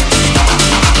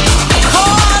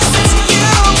 'Cause it's you.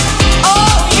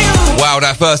 Oh, you. Wow,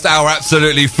 that first hour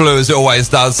absolutely flew as it always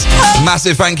does.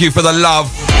 Massive thank you for the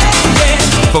love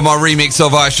for my remix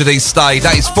of I Should Eat Stay.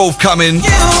 That is forthcoming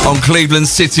on Cleveland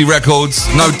City Records.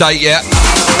 No date yet.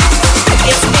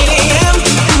 It's 8 a.m.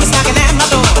 Who's knocking at my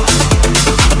door?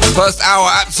 First hour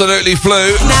absolutely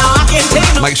flew. Now I can't take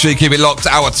no. Make sure you keep it locked.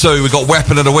 Hour 2, we've got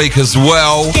Weapon of the Week as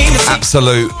well.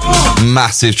 Absolute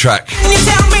massive track. You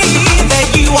tell me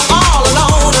that you were all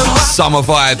alone and why Summer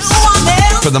vibes no one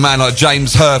else. from the man like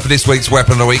James Hurr for this week's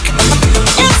Weapon of the Week.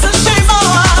 It's a shame,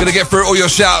 boy. Gonna get through all your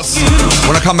shouts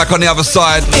when I come back on the other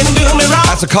side. Been doing me wrong.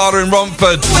 That's to Carla in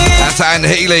Romford. That's to Anne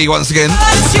Healy once again.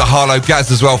 To Harlow Gaz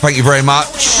as well. Thank you very much.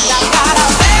 I've got a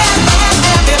bad, bad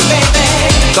habit,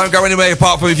 baby. Don't go anywhere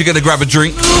apart from if you're going to grab a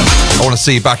drink. I want to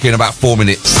see you back in about 4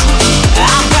 minutes.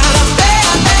 I've got a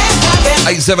bad, bad habit,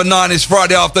 879 is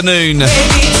Friday afternoon. baby.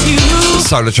 It's you.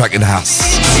 SolarTrak in the house.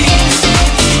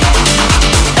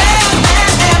 Bad,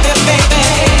 bad habit, baby.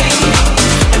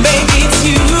 Baby, it's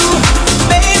you.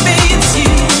 Baby, it's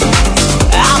you.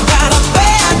 I've got a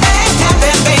bad, bad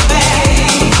habit,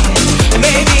 baby.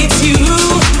 Baby, it's you.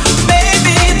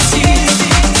 Baby, it's you.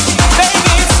 Baby,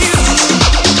 it's you.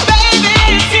 Baby,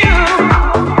 it's you.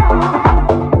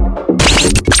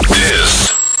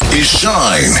 This is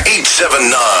Shine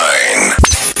 879.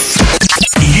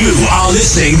 You are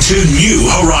listening to New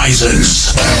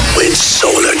Horizons with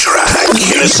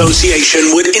SolarTrak in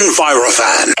association with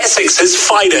Envirofan, Essex's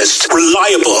finest,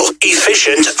 reliable,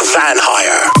 efficient van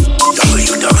hire.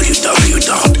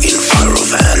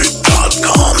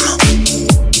 www.envirofan.com.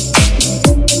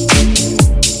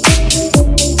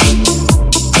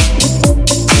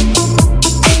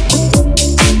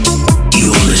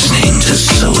 You're listening to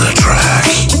SolarTrak.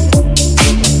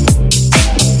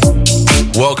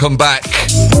 Welcome back.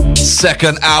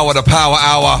 Second hour, the power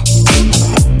hour.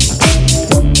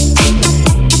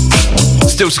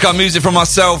 Still Scum music from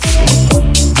myself.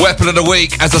 Weapon of the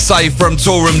Week, as I say, from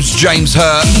Toolroom's James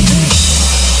Hurr.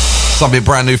 Something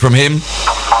brand new from him.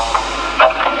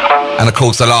 And of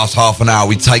course, the last half an hour,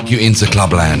 we take you into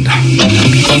Clubland. You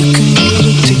can get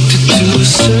addicted to a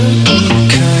certain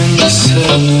kind of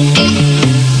sadness,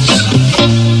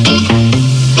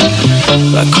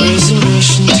 like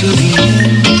resignation to the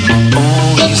end,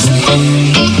 always the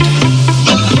end.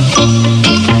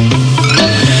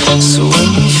 So when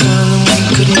we found we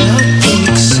could not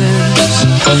make sense,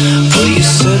 but you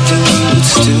said that we would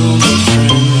still be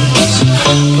friends.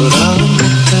 But I'll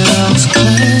admit that I was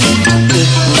glad that it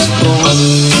was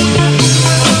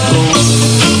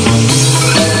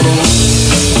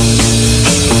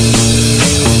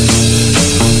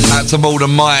Out to Maud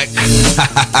and Mike.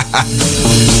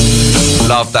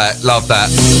 Love that, love that.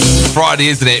 Friday,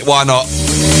 isn't it? Why not?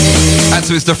 Out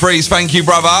to Mr. Freeze, thank you,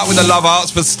 brother, with the love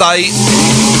hearts for Stay.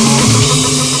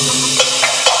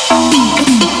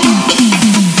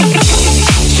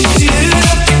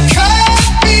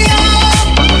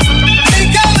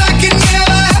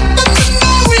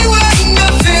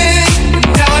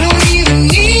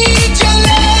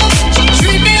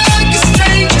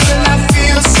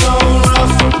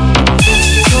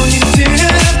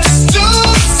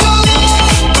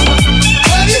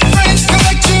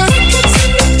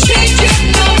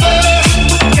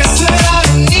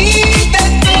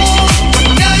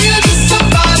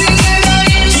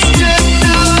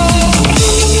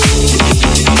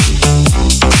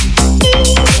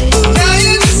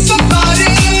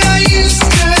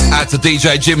 To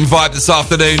DJ Jim Vibe this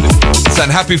afternoon. Saying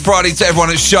happy Friday to everyone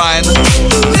at Shine.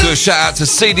 Do a shout out to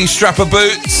CD Strapper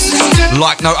Boots,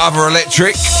 Like No Other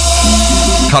Electric,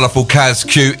 Colourful Kaz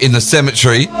Q in the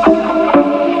Cemetery,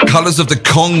 Colours of the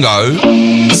Congo,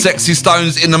 Sexy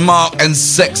Stones in the Mark, and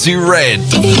Sexy Red.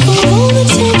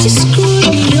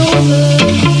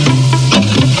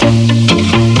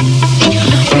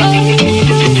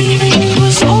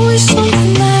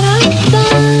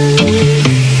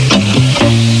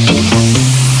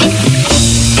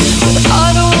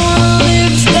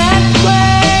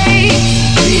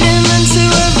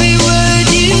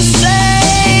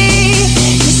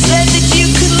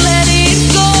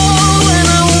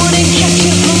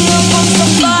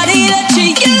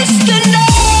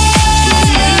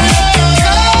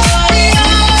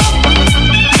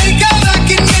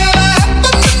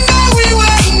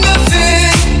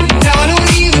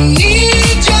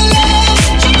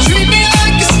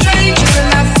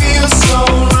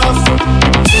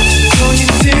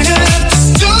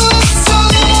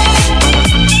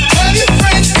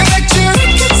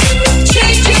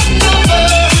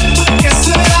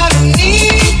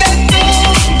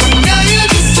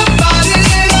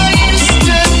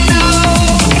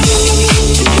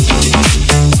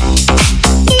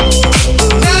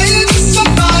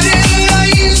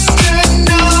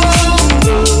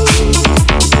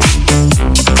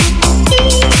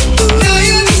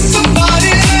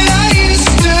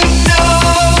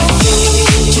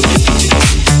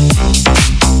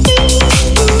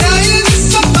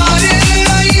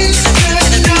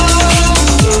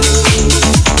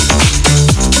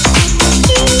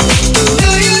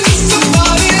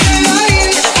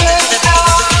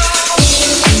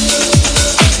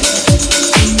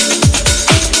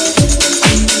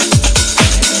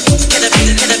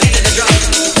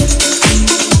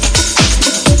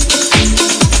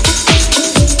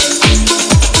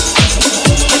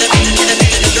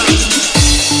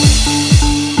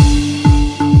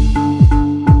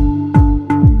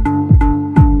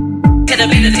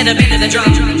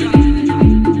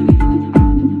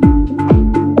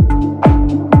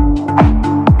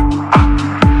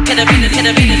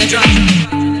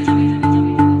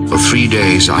 For 3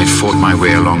 days, I fought my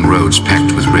way along roads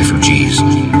packed with refugees.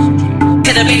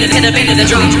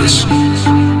 Homeless,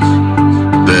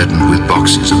 burdened with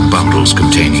boxes and bundles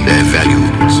containing their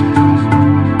valuables.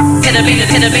 All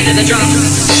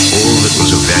that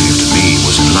was of value to me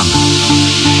was in London.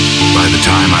 By the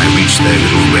time I reached their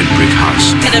little red brick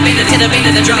house,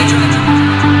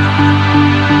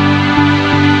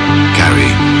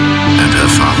 Carrie and her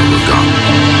father were gone.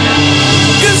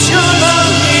 'Cause you're not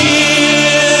here.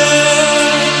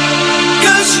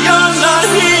 'Cause you're not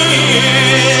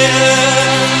here.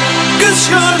 'Cause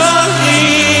you're not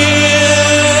here.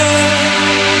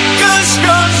 'Cause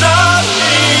you're not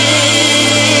here.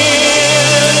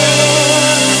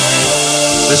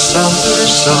 The summer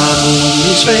sun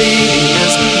is fading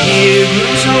as the year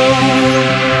goes on,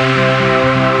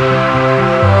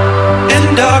 and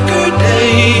darker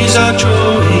days are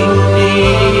drawing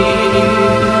near.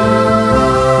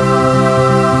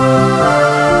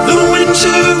 The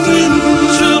winter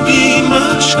winds will be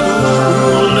much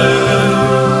colder,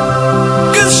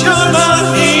 'cause you're not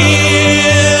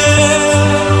here.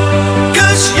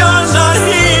 'Cause you're not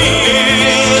here.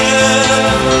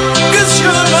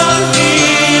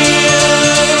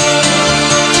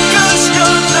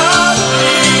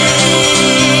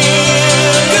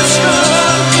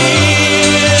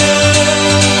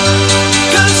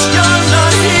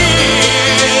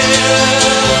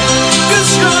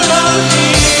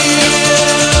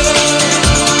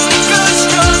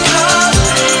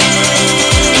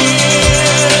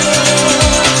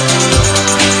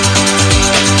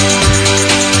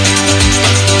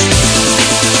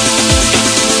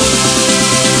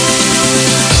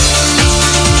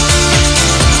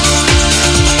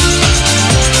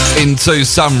 into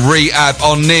some rehab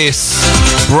on this.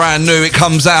 Brand new, it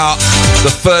comes out the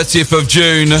 30th of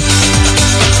June.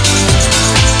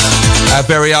 Our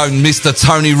very own Mr.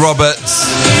 Tony Roberts.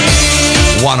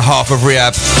 One half of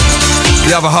rehab.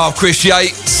 The other half, Chris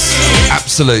Yates.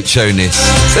 Absolute tune this.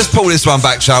 Let's pull this one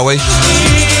back, shall we?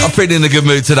 I'm feeling in a good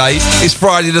mood today. It's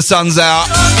Friday, the sun's out.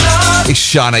 It's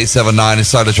Shine 879,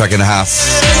 it's SolarTrak in the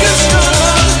house.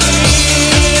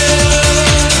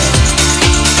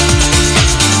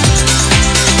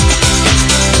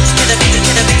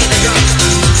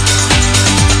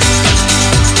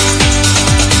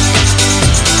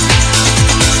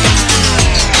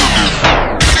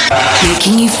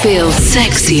 Making you feel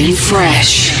sexy and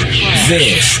fresh.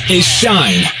 This is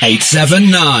Shine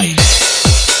 879.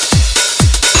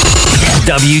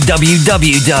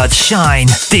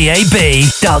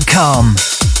 www.shinedab.com.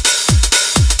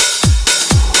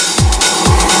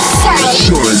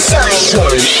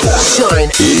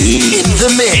 Shine in the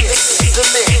mix. Get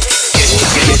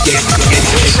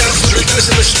yourself through to us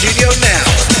in the studio now.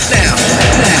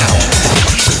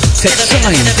 Text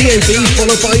Shine DAB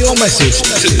followed by your message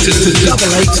to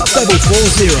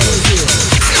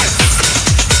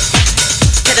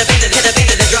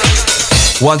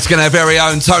 88440. Once again, our very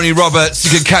own Tony Roberts.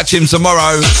 You can catch him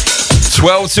tomorrow,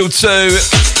 12 till 2,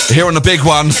 here on the big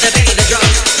one,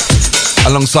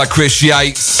 alongside Chris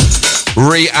Yates.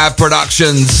 Rehab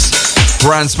Productions.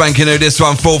 Brand spanking new, this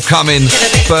one forthcoming,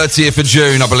 30th of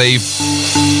June, I believe.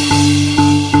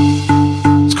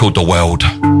 It's called The World.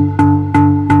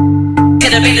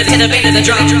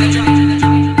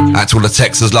 Out to all the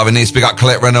Texans loving this. Big up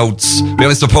Colette Reynolds. Big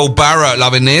up Mr. Paul Barrett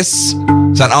loving this.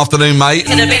 It's an afternoon, mate.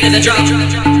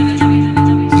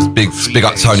 Big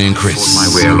up Tony and Chris. Fought my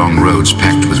way along roads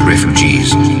packed with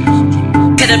refugees. Homeless.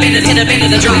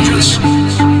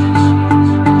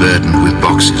 Burdened with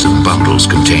boxes and bundles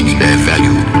containing their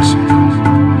valuables.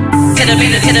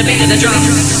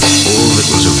 All that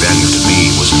was of value to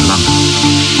me was in London.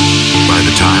 By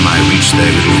the time I reached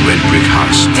their little red brick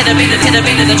house,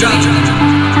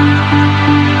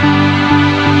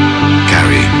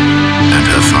 Carrie and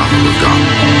her father were gone.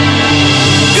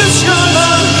 'Cause you're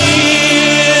not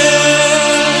here.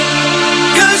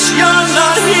 'Cause you're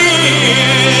not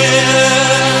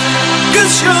here.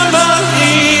 'Cause you're not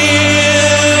here.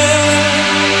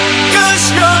 'Cause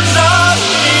you're not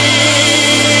here.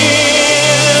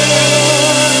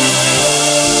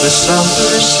 The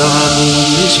summer sun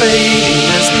is fading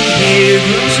as the year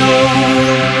grows old,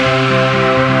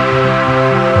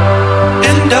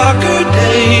 and darker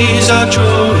days are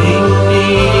drawing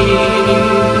near.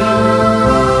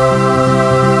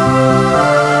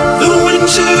 The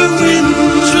winter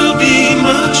winds will be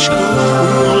much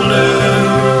colder,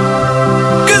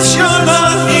 'cause you're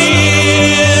not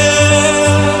here.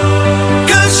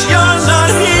 'Cause you're not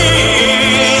here.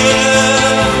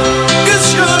 'Cause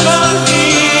you're not here.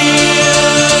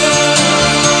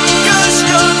 'Cause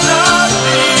you're not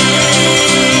here.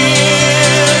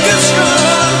 'Cause you're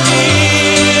not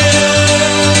here.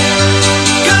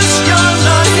 'Cause you're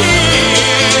not here.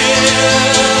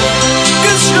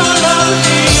 'Cause you're not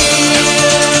here.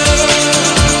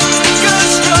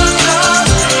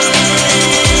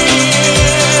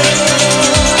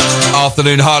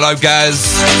 Afternoon, hello, guys.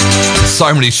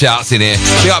 So many shouts in here.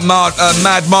 We got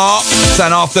Mad Mark. It's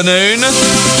an afternoon.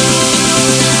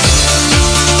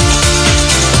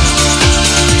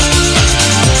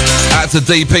 Out to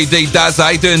DPD Daz. How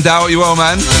you doing, Dal? You well,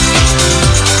 man?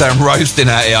 Sound roasting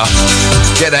out here.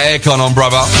 Get the aircon on,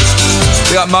 brother.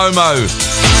 We got Momo.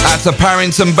 Out to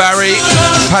Paddington Barry.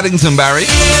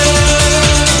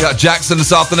 We got Jackson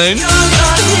this afternoon.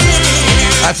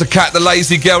 That's a Cat the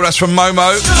Lazy Girl, that's from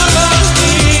Momo.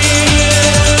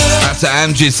 That's to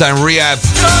Amjid saying rehab.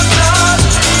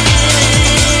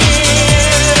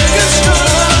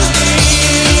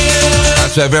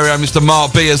 That's our very own Mr.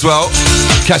 Mark B as well.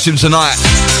 Catch him tonight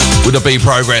with the B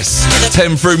Progress.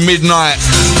 10 through midnight.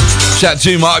 Shout to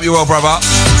you, Mark, hope you're well, brother.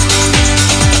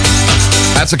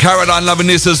 That's to Caroline loving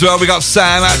this as well. We got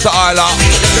Sam out to Isla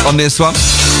on this one.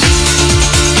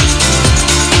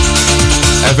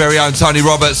 Our very own Tony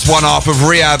Roberts, one half of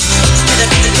rehab,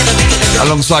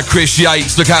 alongside Chris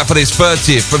Yates. Look out for this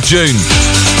 30th of June.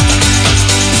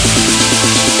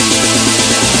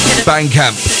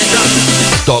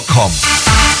 Bandcamp.com.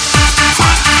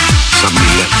 Fire suddenly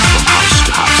leapt from house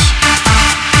to house.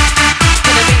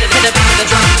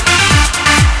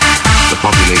 The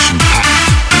population packed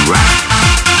and ran,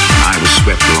 and I was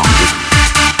swept along with them.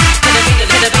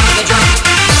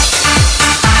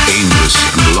 Aimless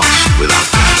and lost without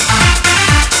guidance.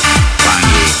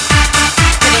 Finally,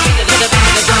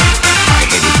 I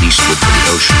headed eastward for the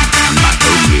ocean, and my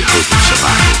only hope of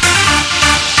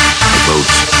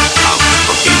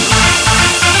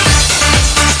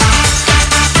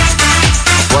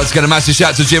Let's get a massive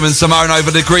shout to Jim and Simone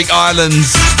over the Greek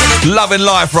islands. Loving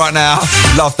life right now.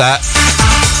 Love that.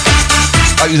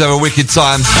 Hope you have a wicked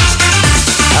time.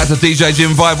 Out to DJ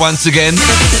Jim Vibe once again.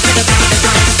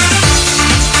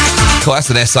 Cool, that's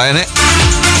an essay, isn't it?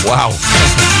 Wow.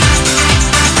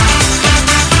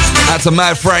 Out to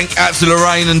Mad Frank, out to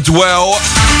Lorraine and Dwell.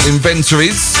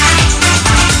 Inventories.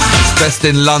 Best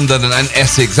in London and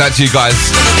Essex. Out to you guys.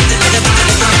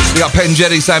 We got Penn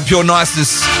Jetty saying pure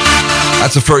niceness.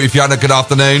 That's a Fruity Fiona, good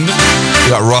afternoon. We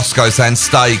got Roscoe saying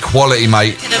stay quality,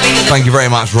 mate. Thank you very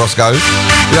much, Roscoe. We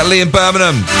got Lee in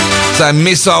Birmingham saying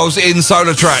missiles in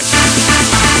SolarTrak.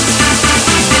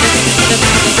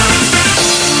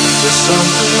 The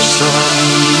summer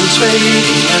sun is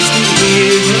fading as the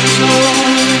year goes on,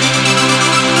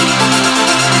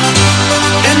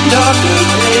 and darker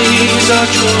days are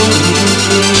drawing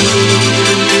through.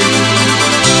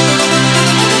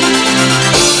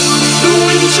 The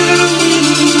winter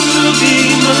winds will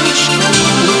be much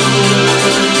colder,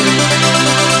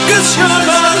 'cause you're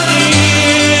not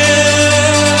here,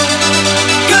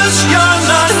 'cause you're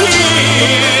not here,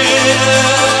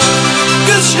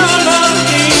 'cause you're not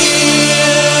here,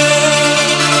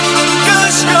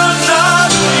 'cause you're not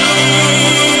here,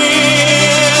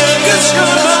 'cause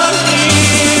you're not here,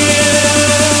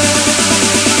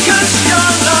 'cause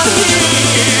you're not here,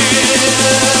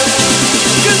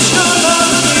 'cause you're not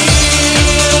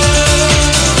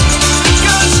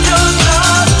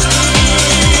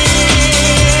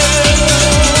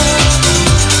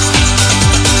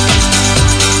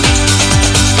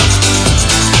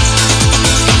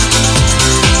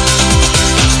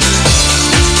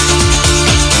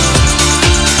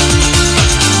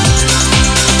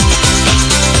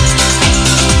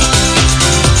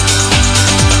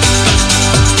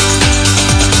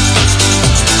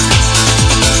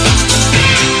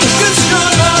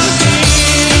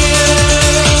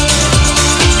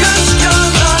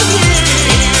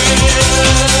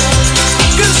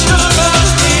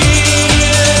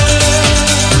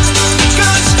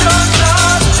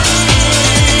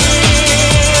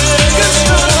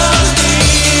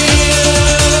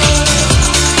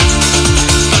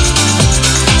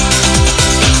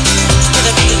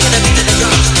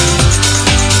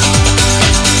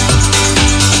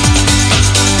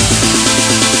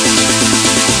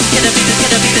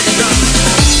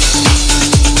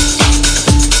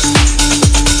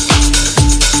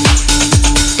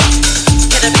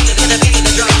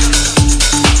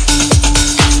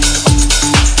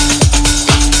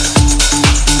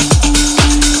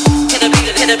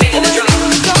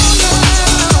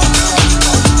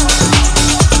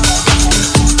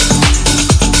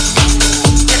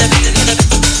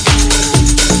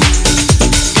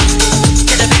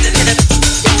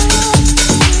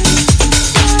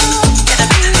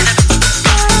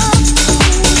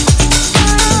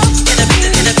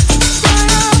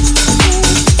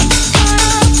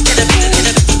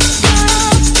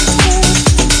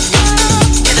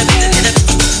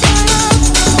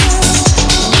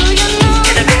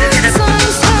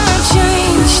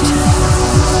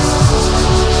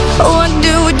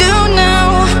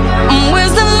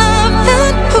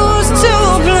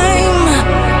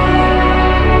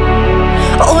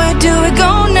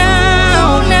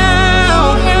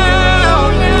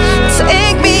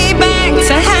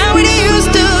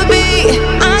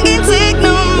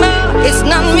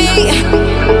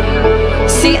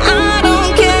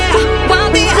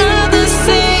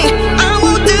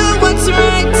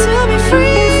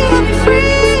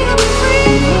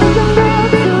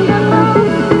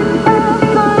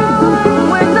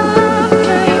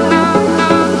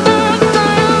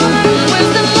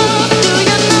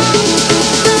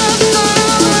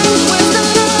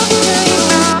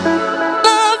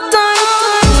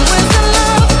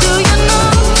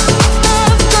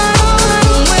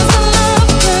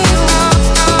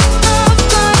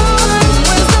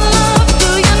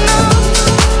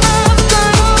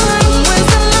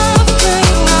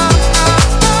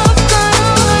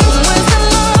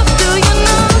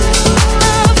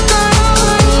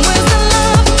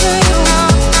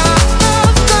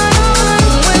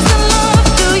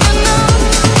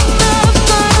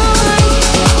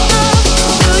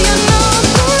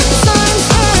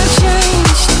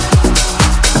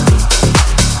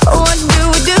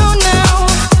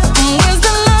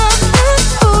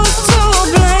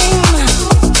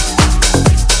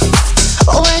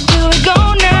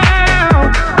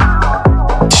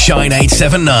Shine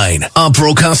 879 are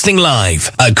broadcasting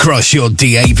live across your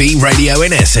DAB radio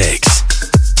in Essex.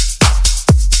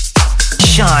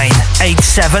 Shine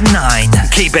 879.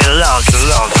 Keep it locked.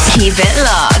 Keep it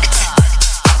locked.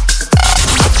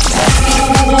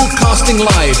 Broadcasting Broadcasting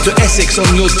live to Essex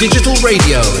on your digital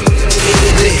radio.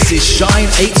 This is Shine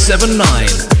 879.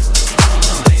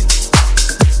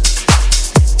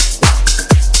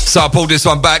 So I pulled this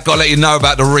one back. Got to let you know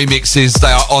about the remixes. They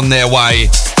are on their way.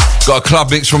 Got a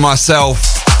club mix from myself.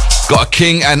 Got a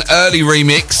King and Early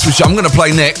remix, which I'm going to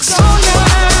play next.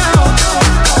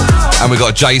 And we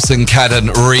got a Jason Cadden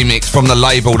remix from the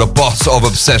label, the boss of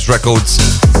Obsessed Records.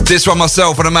 This one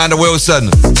myself and Amanda Wilson.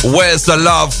 Where's the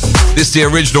Love? This is the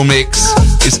original mix.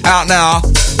 It's out now.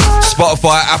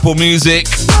 Spotify, Apple Music,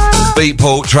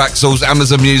 Beatport, Traxsource,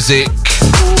 Amazon Music,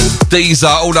 Deezer,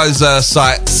 all those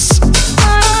sites.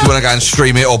 If you want to go and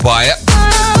stream it or buy it.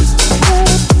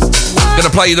 Gonna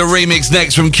play you the remix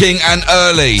next from King and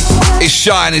Early. It's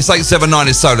Shine, it's 879,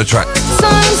 it's SolarTrak.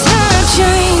 Times have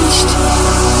changed.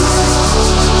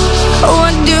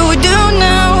 What do we do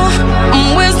now?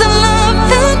 Where's the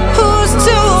love and who's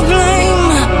to blame?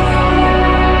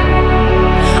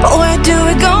 Where do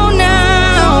we go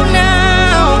now?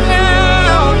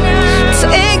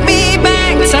 Take me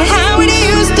back to how it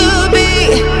used to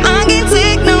be. I can't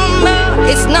take no more,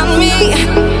 it's not me.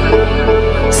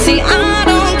 See, I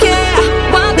don't care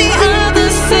what the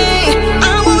others say.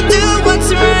 I will do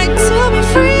what's right to be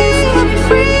free.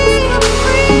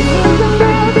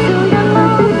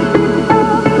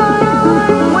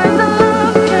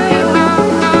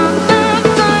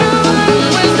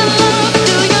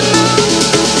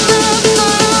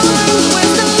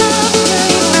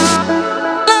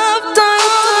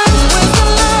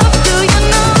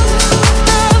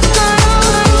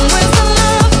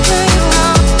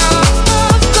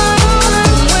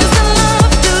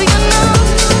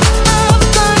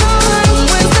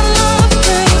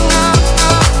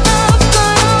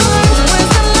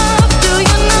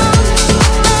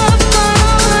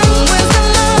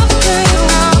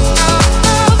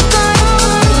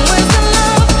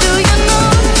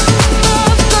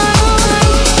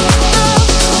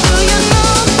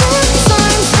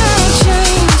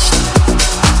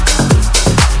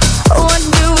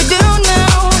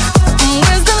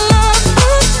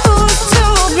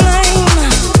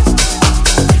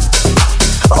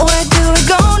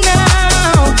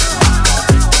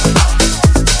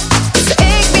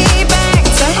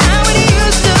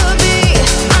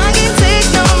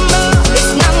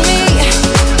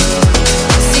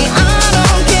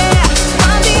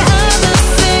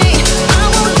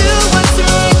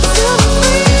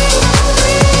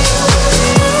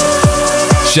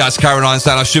 Shouts Caroline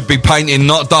saying I should be painting,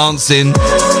 not dancing.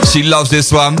 She loves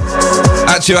this one.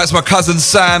 Actually, that's my cousin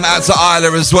Sam. Out to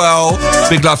Isla as well.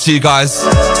 Big love to you guys.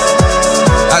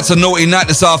 Out to Naughty Nat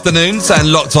this afternoon, saying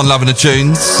locked on loving the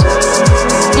tunes.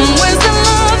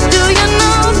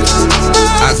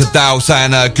 Out to Dal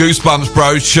saying Goosebumps,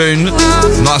 bro, tune.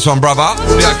 Nice one, brother.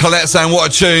 We got Colette saying what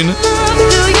a tune.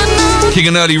 King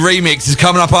and Early remix is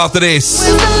coming up after this.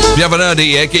 If you haven't heard it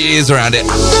yet, get your ears around it.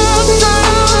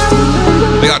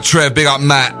 Big up Trev, big up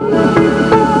Matt.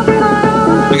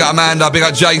 Big up Amanda, big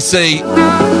up JC.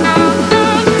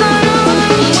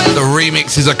 The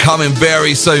remixes are coming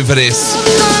very soon for this.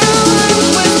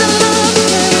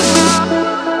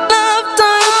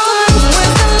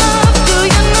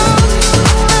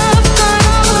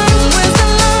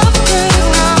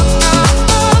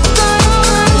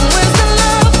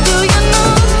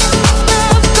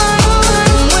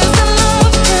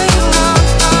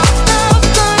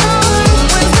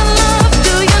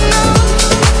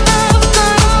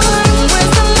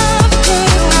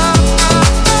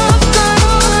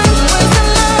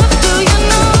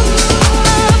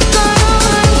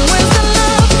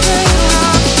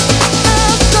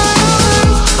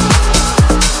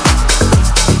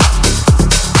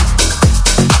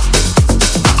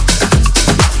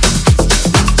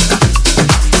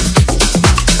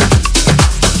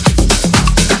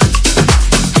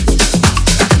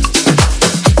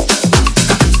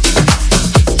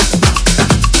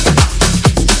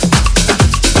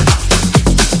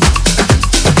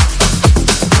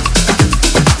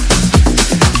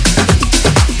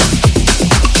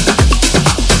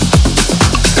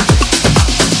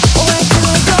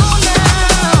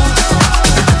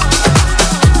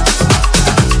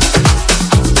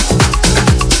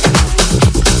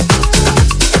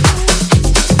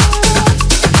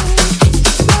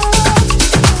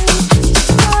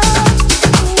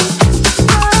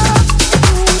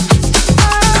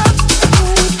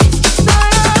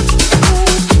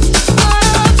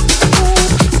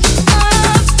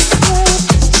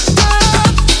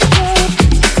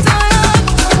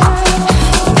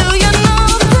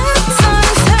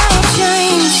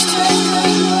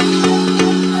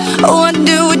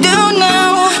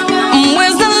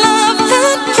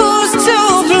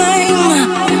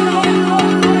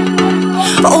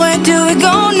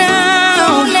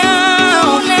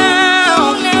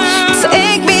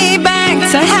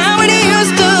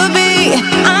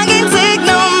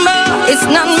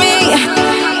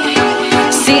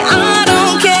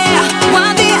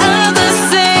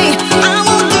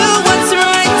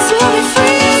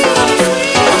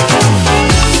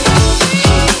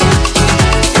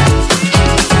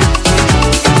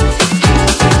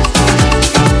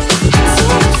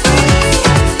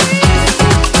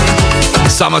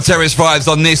 Summer Terrace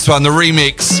vibes on this one, the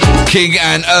remix. King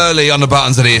and Early on the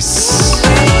buttons of this.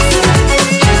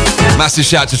 Massive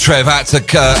shout to Trev, out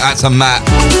to Matt.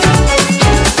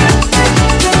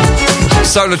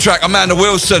 SolarTrak, Amanda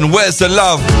Wilson, Where's the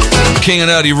Love? King and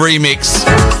Early remix,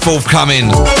 forthcoming,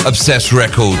 Obsessed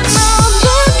Records.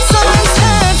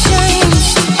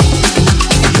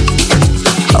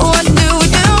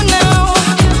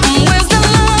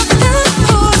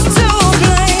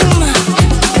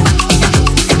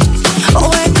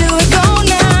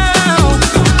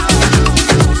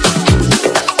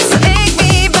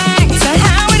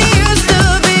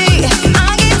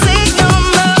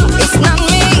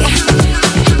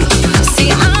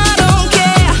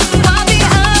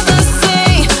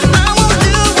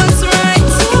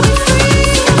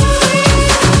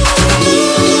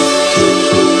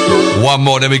 One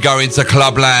more, then we go into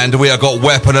Clubland. We have got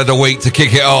Weapon of the Week to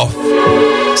kick it off.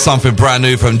 Something brand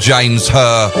new from James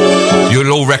Herr.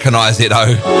 You'll all recognise it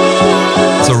though.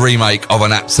 It's a remake of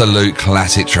an absolute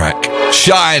classic track.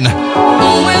 Shine. Where's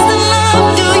the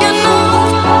love? Do you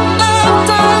know? Love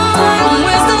time.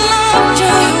 Where's the love? Do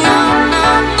you know?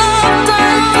 Love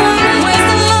time. Where's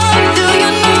the love? Do you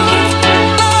know?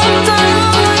 Love time.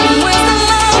 Where's the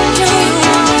love? Do you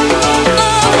know?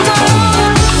 Love time.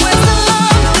 Where's the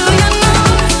love? Do you know?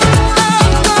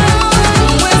 Love time.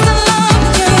 Where's the love?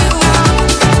 Do you know?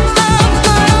 Love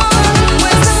time.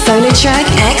 SolarTrak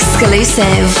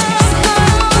exclusive.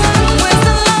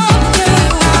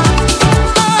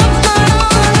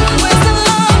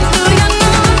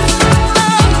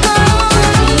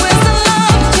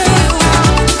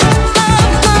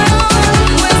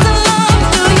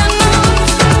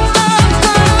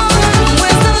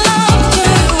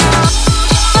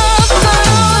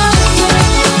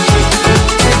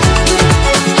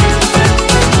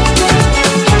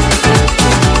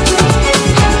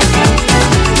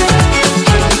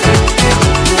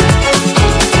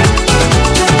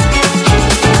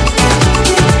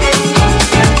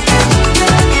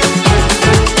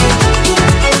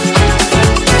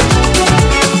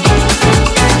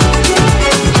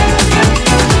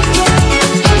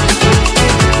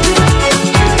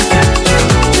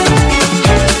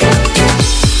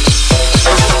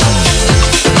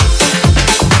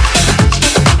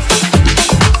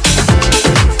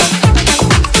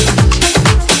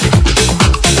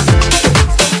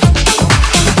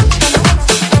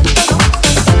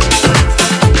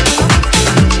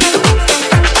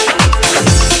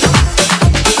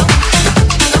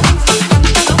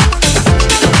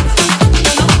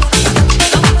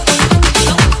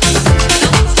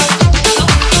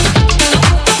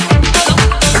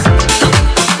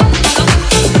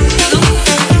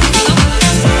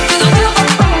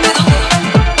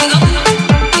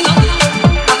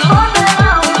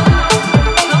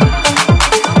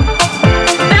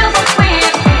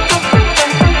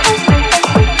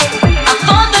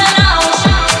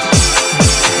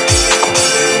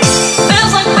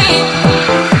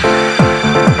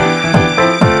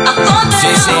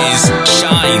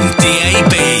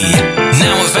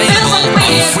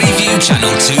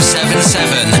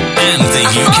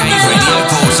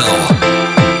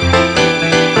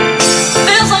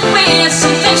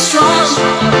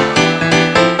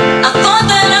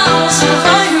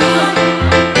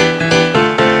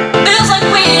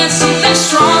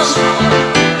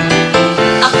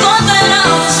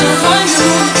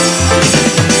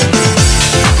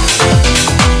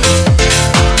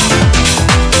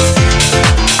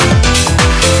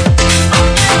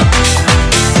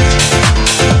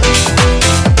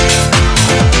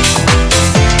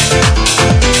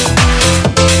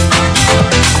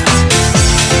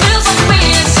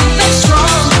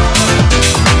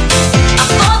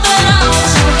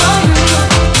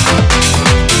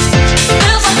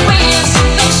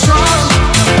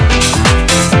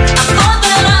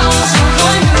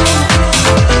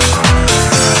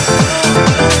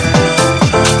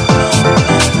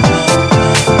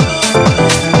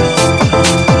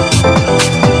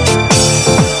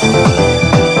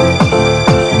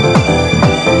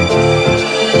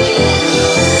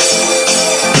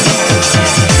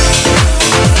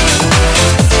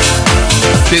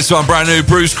 This one, brand new,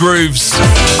 Bruce Grooves.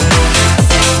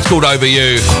 It's called Over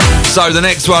You. So the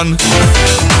next one,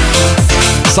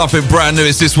 something brand new,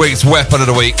 is this week's Weapon of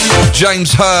the Week.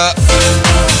 James Herr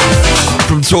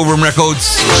from Tool Room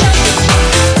Records.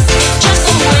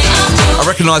 I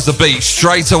recognised the beat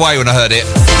straight away when I heard it.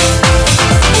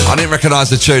 I didn't recognise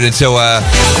the tune until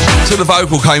the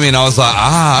vocal came in. I was like,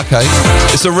 okay.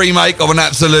 It's a remake of an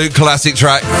absolute classic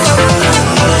track.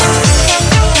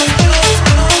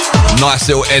 Nice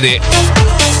little edit.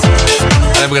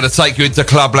 then we're going to take you into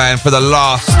Clubland for the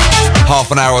last half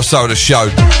an hour or so of the show.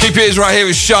 Keep your ears right here.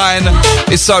 It's Shine.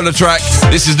 It's SolarTrak.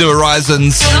 This is New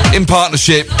Horizons in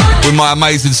partnership with my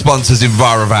amazing sponsors,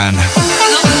 Envirovan.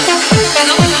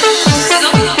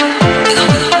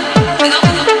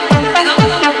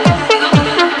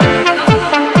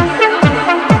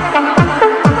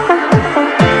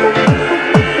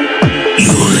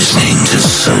 You're listening to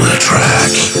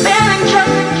SolarTrak.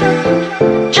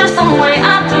 Just the way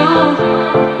I do.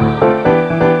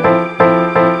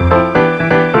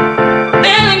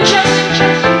 Feeling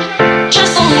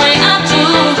just the way I do.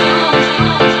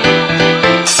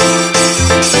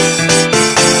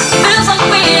 Feels like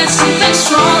we had something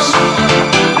strong.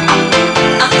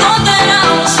 I thought that I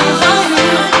was alone.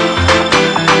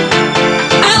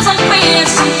 Feels like we had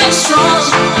something strong.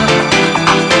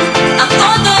 I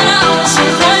thought that I was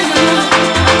alone.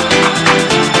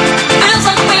 Feels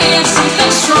like we had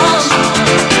something strong.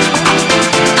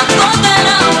 I thought that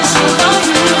I was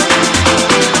alone.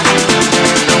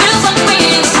 Feels like we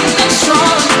had something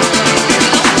strong.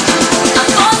 I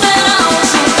thought that I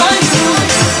was alone.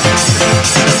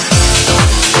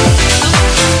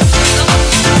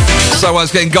 So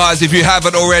once again, guys, if you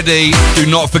haven't already, do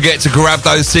not forget to grab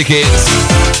those tickets.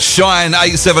 Shine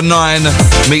 879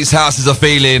 meets Houses of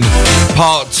Feeling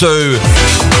Part 2.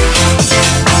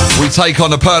 We take on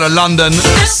the Pearl of London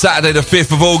Saturday the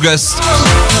 5th of August.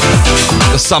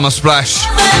 The Summer Splash.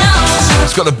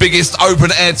 It's got the biggest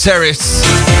open air terrace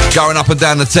going up and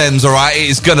down the Thames, alright? It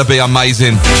is going to be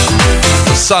amazing.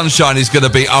 The sunshine is going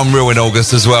to be unreal in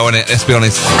August as well, isn't it? Let's be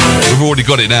honest. We've already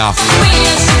got it now.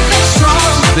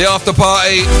 The after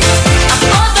party,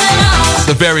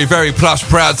 the very, very plush,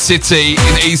 proud city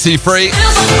in EC3.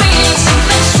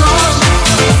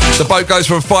 The boat goes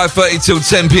from 5:30 till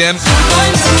 10 p.m.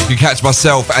 You can catch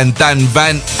myself and Dan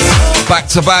Vant back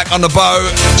to back on the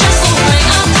boat,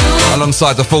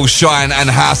 alongside the full Shine and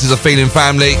Houses of Feeling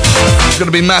family. It's going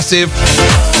to be massive.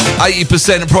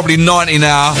 80%, probably 90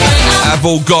 now, have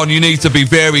all gone. You need to be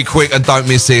very quick and don't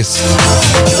miss this.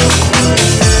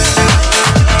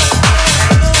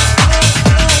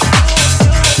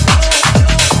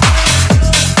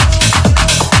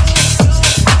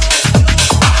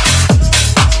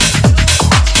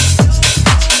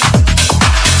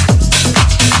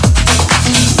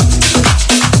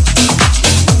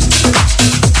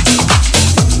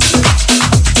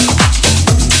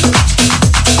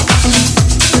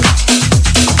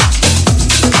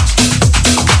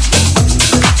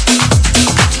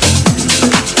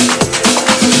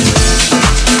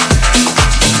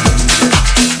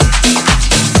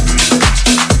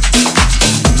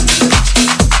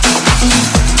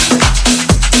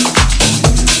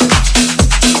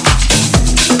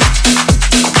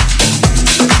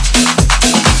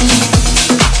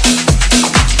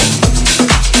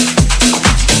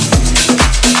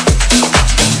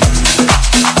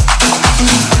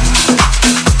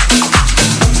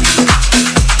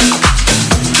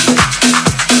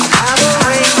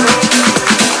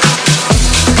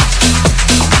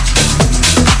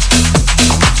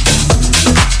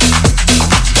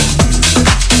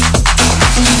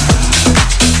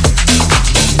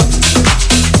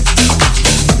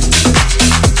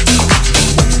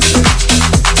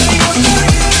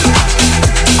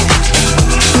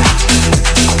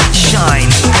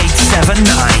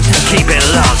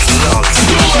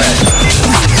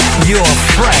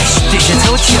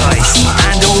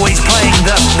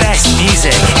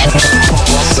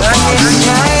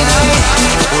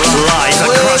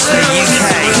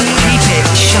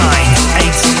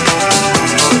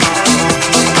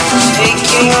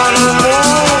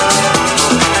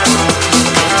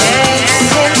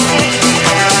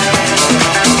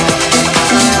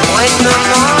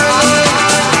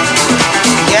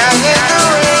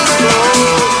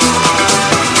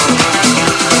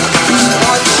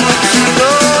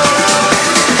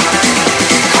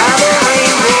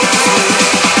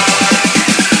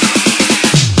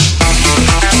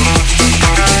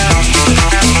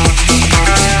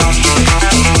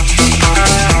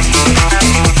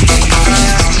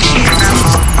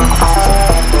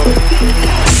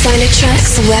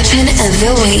 Weapon of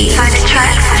the Week.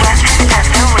 SolarTrak's Weapon of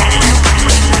the Week.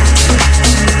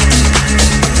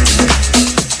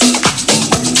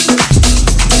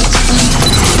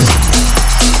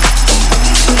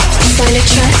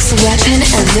 SolarTrak's Weapon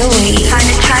of the Week.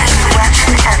 SolarTrak's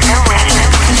Weapon of the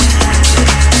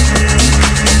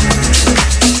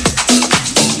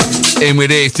Week. In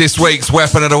with this week's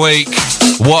Weapon of the Week.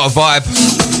 What a vibe.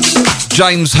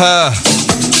 James Herr.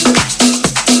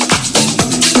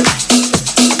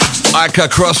 Ica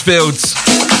Crossfields.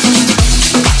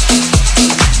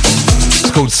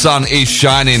 It's called sun is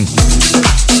shining.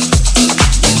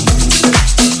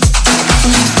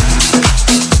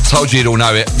 Told you you'd all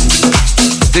know it.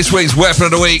 This week's Weapon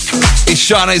of the Week is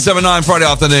Shine 879 Friday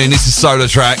afternoon. This is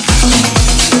SolarTrak.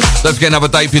 Don't forget another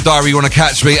date for your diary. You want to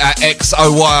catch me at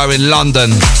XOYO in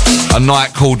London. A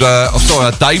night called, a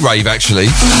day rave actually.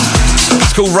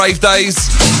 It's called Rave Days.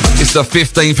 It's the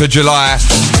 15th of July.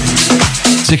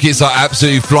 Tickets are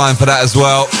absolutely flying for that as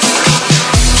well.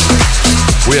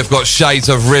 We have got Shades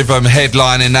of Rhythm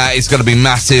headlining that. It's going to be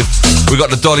massive. We've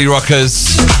got the Dolly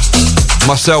Rockers,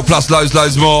 myself plus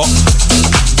loads more.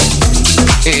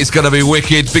 It is going to be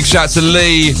wicked. Big shout to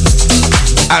Lee,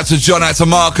 out to John, out to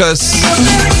Marcus.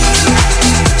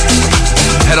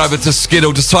 Head over to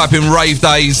Skiddle, just type in Rave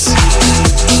Days.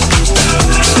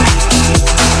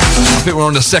 I think we're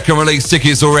on the second release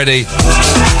tickets already.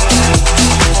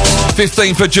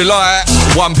 15th of July,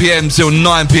 1 p.m. till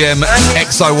 9 p.m.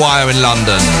 XOYO in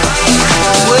London.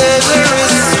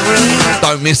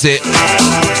 Don't miss it.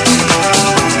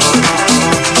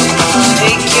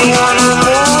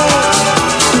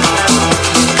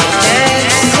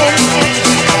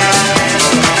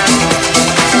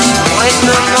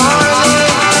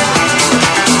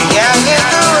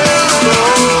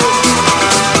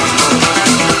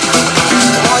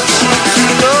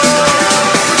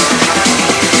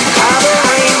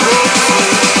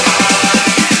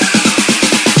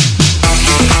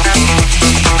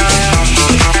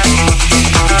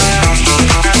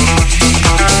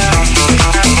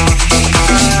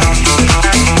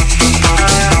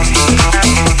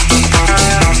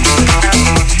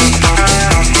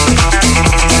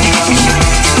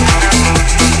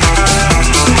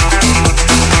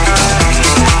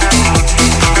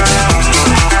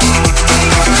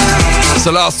 So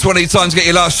last 20 times, get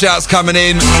your last shouts coming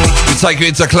in. We take you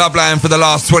into Clubland for the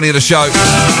last 20 of the show.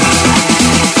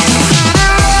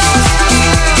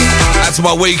 That's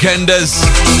my weekenders.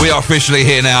 We are officially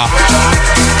here now.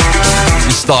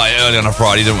 We started early on a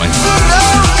Friday, didn't we?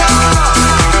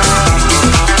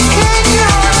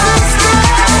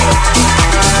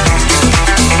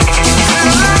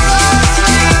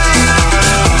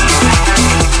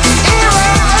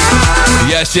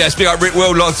 Yes, big up Rick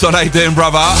Willots on. How you doing,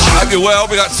 brother? Hope you're well.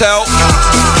 Big up Tel.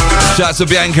 Shout out to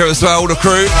Bianca as well, all the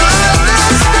crew.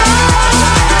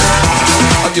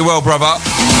 Hope you're well, brother.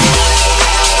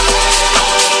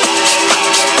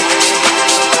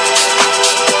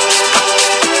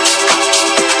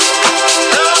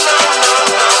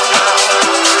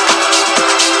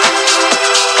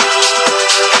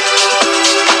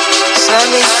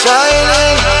 Sun is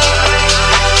shining,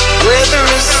 weather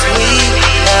is sweet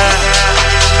now.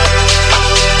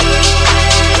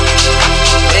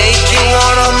 Make you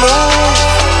wanna move,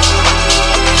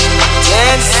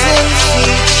 dancing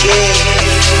feet, yeah.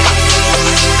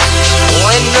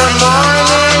 When the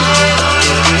morning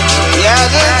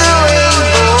gather the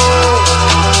rainbow,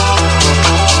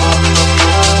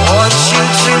 want you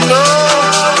to know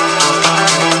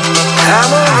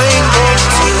I'm a rainbow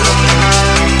too.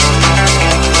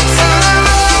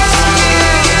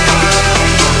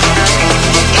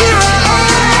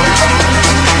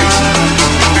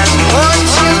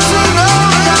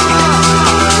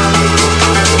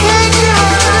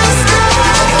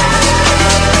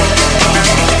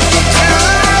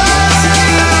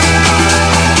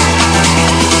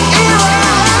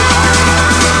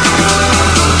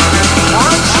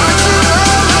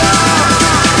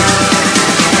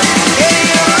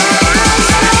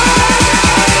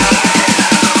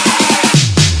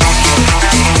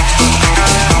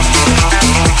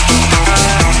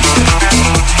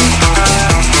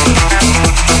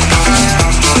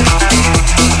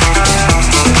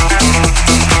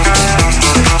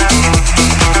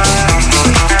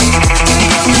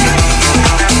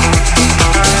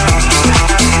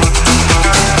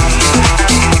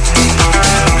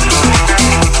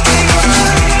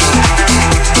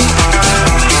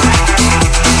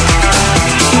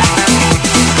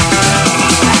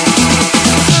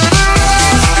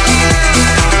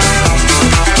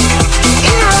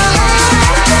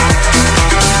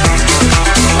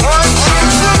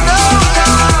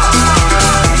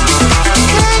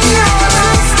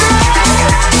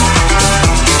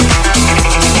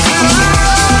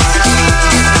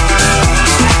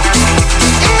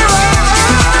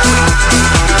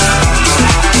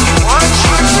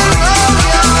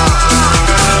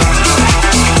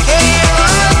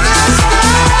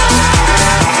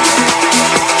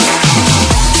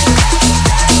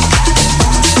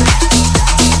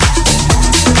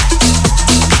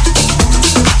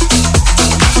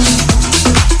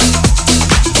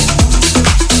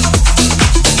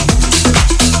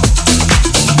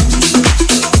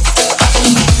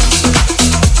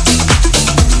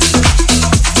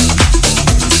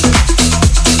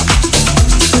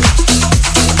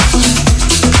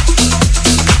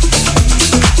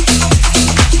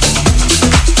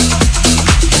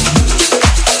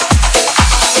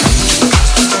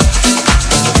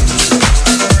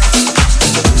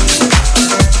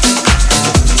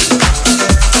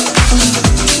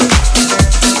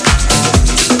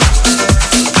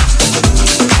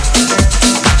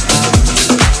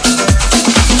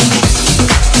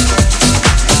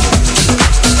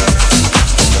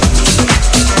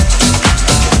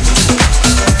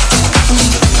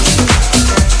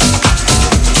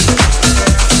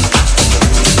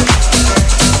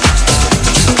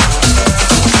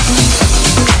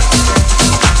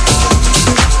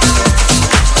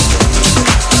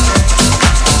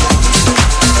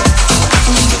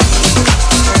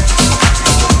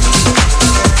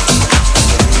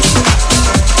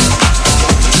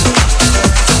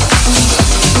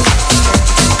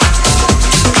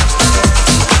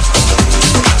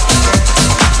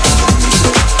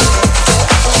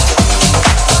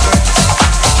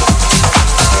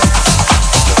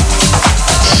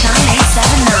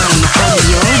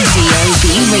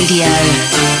 Radio.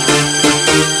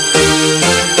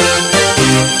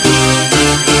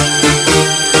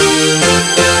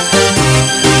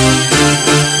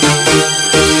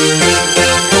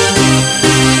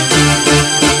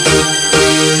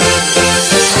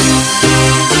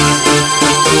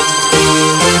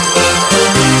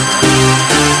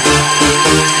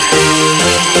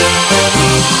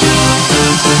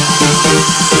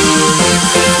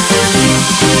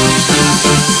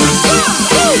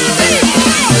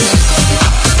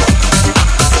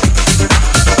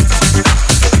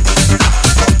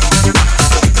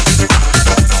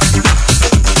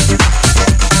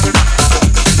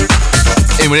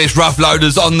 With this Rough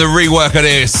Loaders on the rework of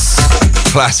this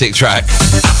classic track.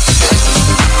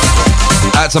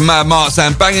 That's a Mad Mark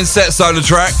saying banging set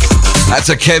SolarTrak. That's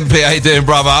a Ken P. How you doing,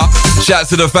 brother? Shouts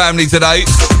to the family today.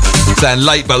 Saying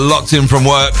late but locked in from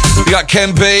work. We got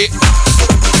Ken P.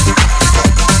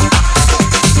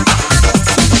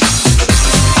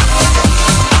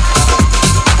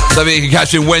 So you can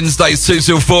catch him Wednesdays 2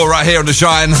 till 4 right here on The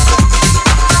Shine.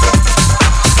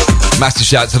 Massive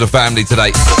shout to the family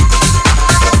today.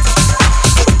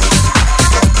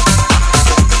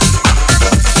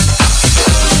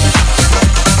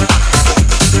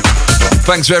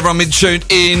 Thanks for everyone been tuned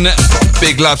in.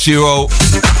 Big love to you all.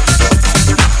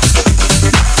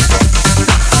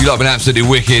 You lot have been absolutely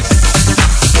wicked.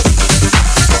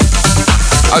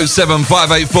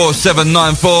 07584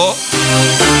 794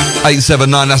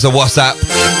 879, that's a WhatsApp.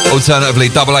 Alternatively,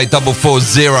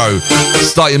 88440.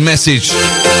 Start your message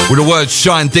with the word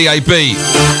Shine DAB.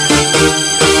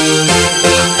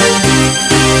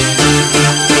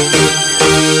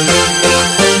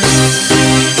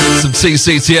 Some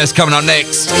TCTS coming up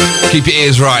next. Keep your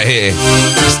ears right here.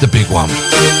 It's the big one.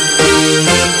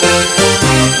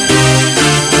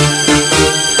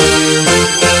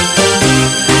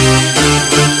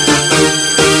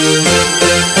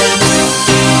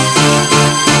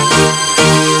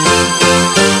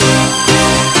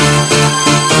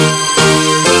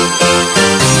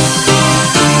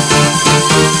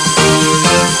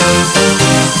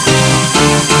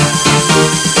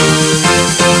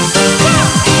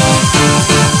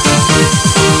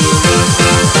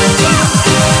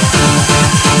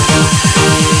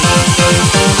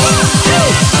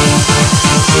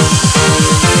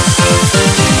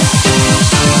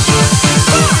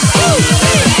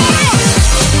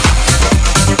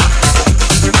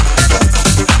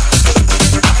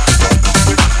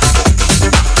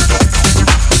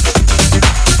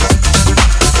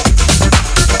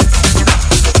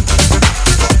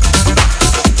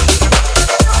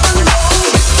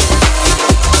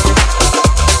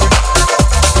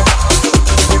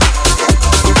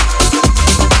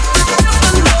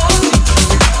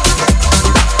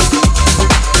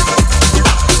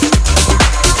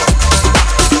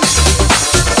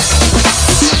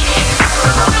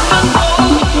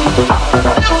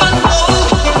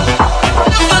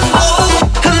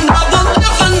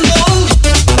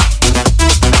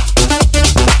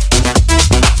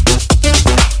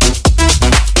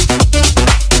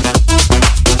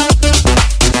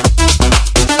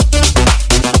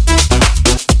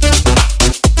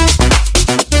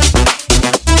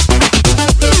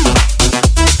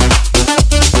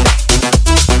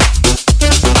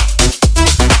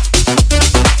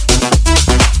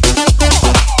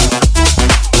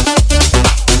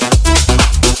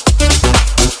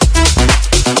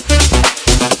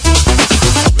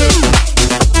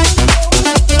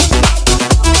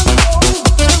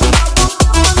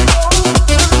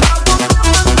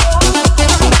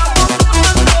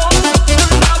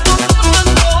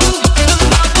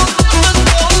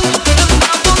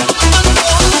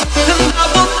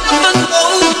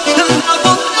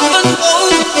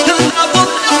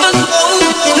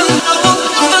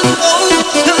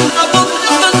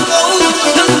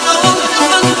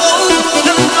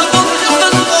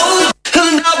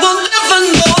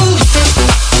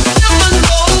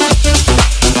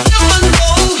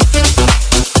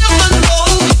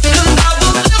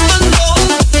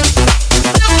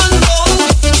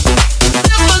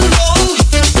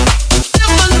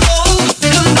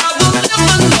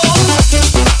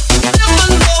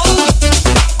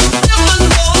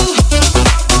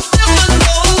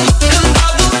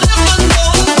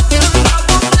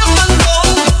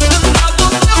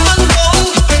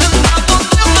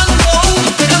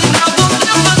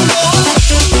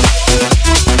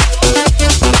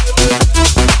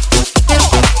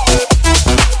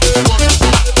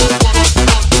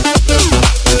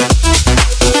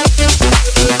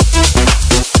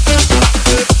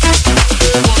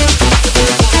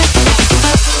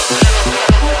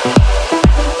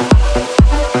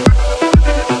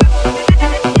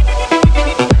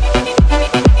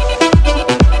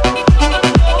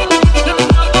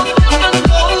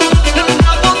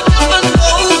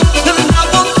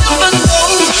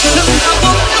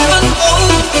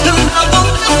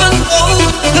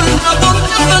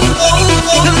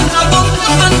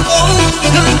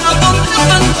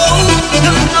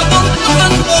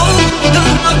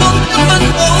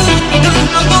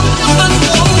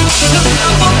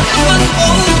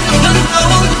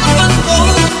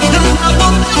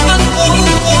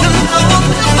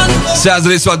 Sounds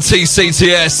of this one,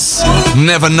 TCTS.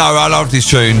 Never know, I love this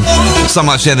tune. So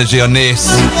much energy on this.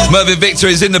 Mervyn Victor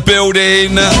is in the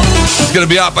building. He's going to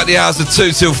be up at the hours of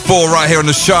 2 till 4 right here on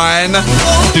The Shine.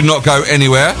 Do not go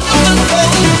anywhere.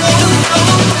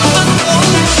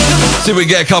 See if we can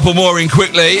get a couple more in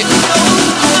quickly.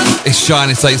 It's Shine,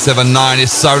 it's 879,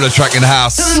 it's SolarTrak in the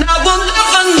house.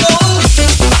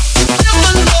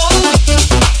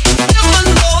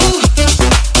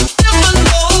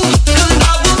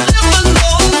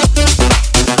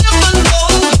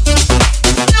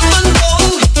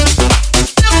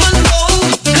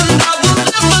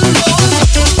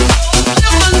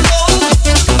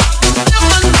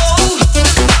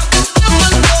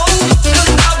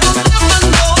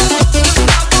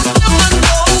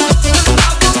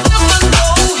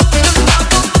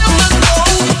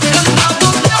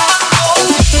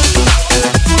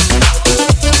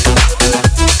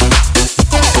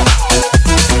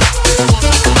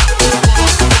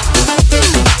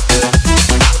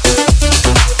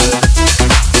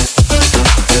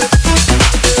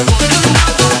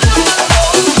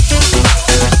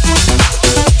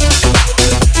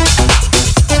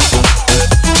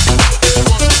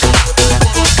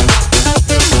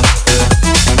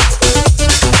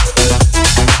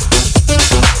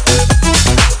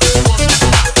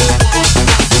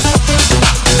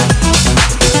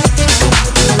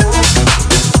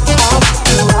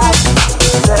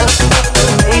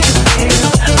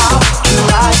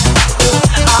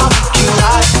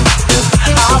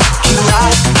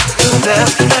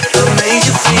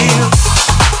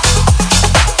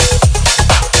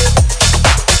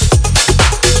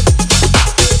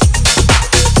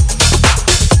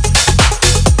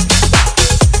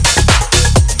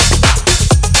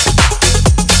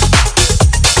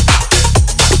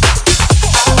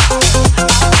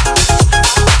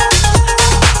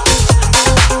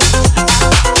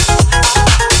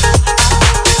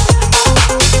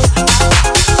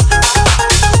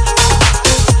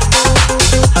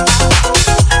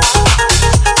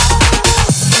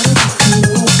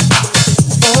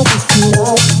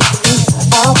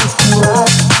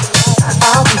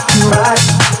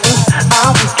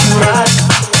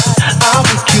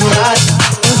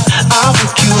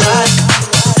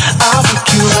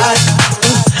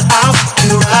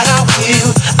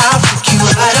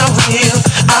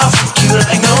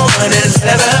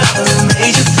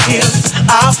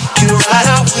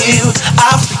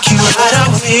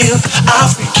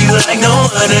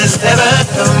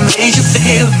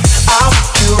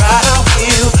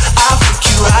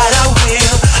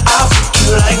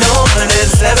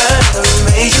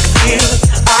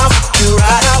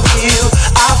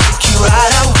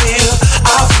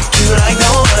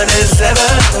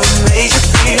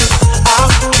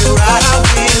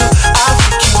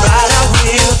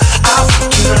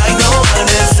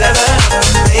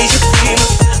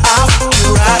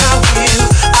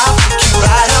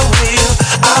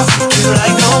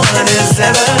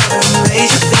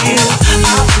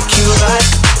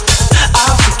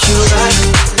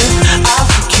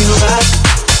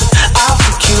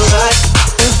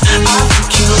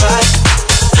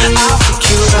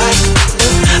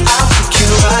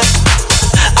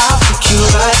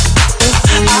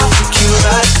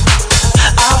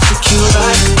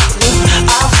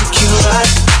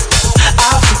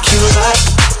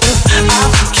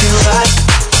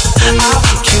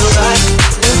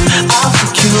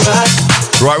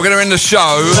 Right, we're going to end the show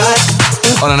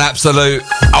on an absolute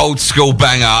old school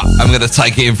banger. I'm going to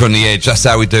take it in from the edge. That's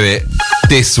how we do it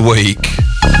this week.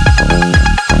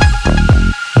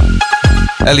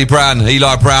 Eli Brown.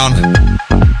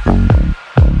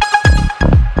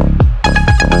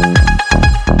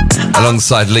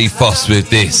 Alongside Lee Foss with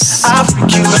this.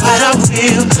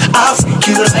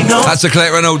 That's a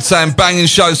Colette Reynolds saying banging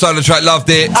show, SolarTrak, loved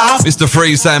it. Mr.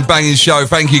 Freeze saying banging show,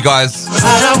 thank you guys.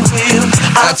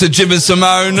 That's a Jim and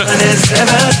Simone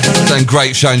saying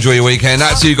great show, enjoy your weekend.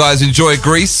 That's you guys, enjoy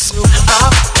Greece.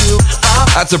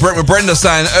 That's a Brent Brenda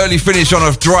saying early finish on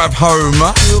a drive home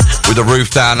with the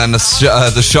roof down and the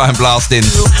shine blasting.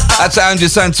 That's Andrew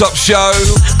saying top show.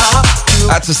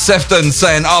 That's a Sefton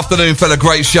saying afternoon fella,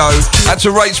 great show. That's a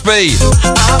Rach B.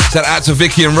 Shout out to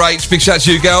Vicky and Rach, big shout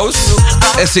to you girls.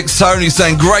 Essex Tony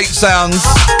saying great sounds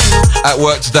at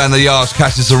work today in the yard,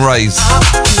 catches some rays.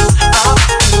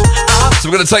 So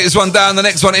we're going to take this one down, the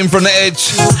next one in from the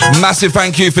edge. Massive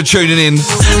thank you for tuning in.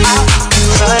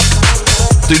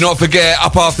 Do not forget,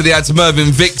 up after the ads,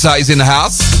 Mervyn Victor is in the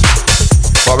house.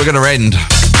 Right, we're going to end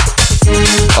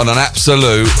on an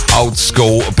absolute old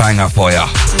school banger for you.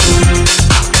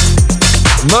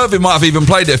 Mervyn might have even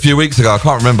played it a few weeks ago, I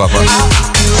can't remember, but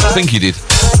I think he did.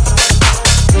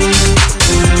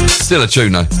 Still a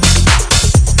tune though.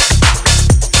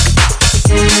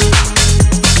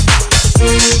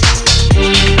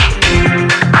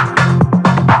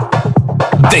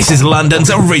 This is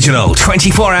London's original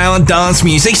 24-hour dance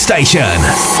music station.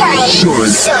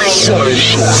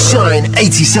 Shine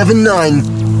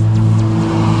 87.9.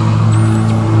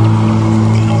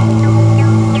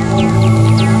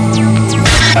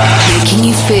 Making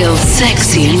you feel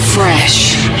sexy and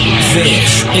fresh.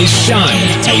 This is Shine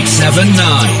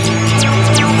 87.9.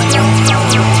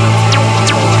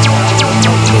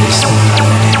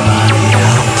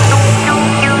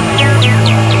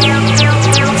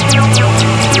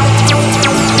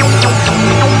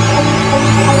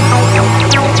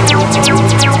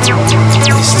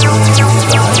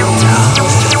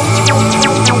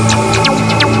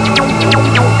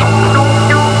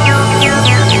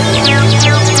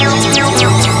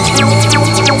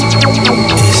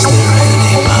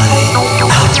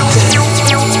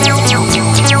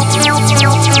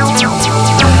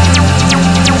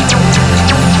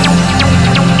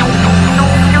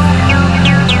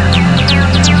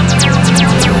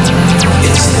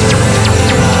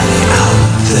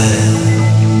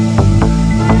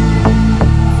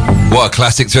 What a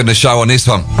classic to end the show on this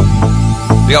one.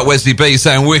 We got Wesley B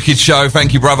saying wicked show.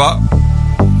 Thank you, brother.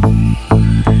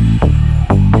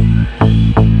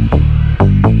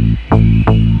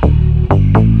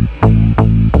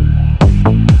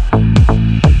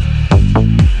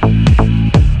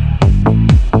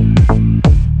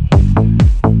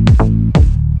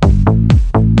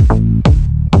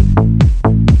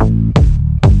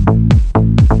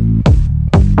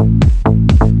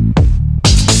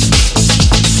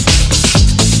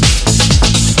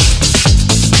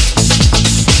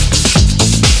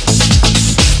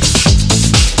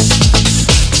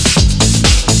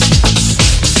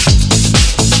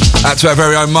 To our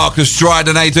very own Marcus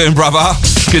Dryden. How you doing, brother?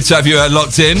 Good to have you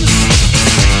locked in.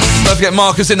 Don't forget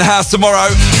Marcus in the house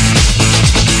tomorrow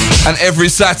and every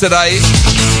Saturday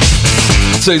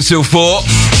 2 till 4.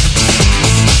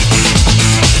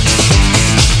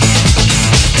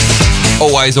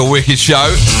 Always a wicked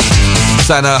show.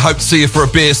 Saying hope to see you for a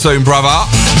beer soon, brother.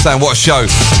 Saying what a show.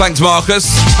 Thanks, Marcus.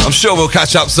 I'm sure we'll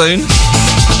catch up soon.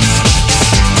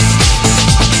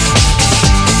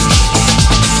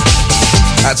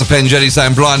 Out to Penjetty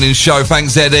saying blinding show.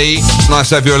 Thanks, Eddie. Nice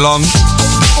to have you along.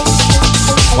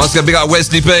 Once again, big up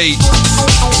Wesley B.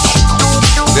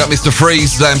 Big up Mr.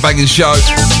 Freeze saying banging show.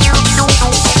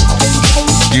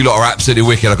 You lot are absolutely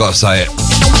wicked, I've got to say it.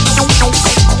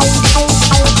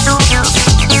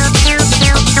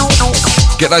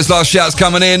 Get those last shouts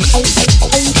coming in.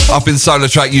 Up in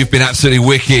SolarTrak, you've been absolutely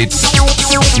wicked.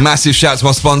 Massive shout to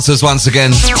my sponsors once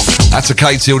again. That's to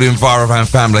Katie, all the Envirovan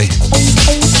family.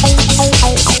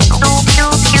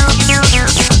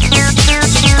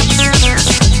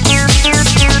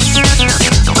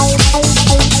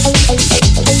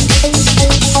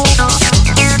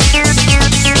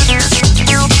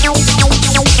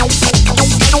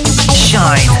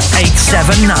 Shine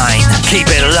 879. Keep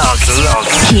it locked.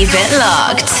 Keep it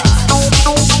locked.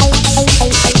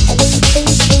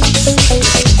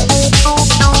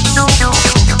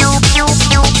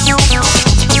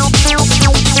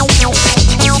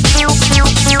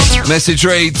 Message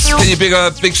reads, can you big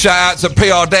a big shout out to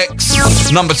PR Dex,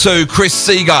 number 2, Chris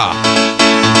Seeger.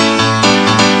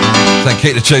 Saying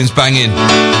keep the tunes banging.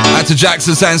 Out to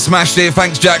Jackson saying smashed it.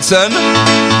 Thanks, Jackson.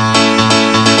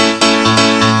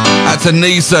 Out to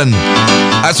Neeson.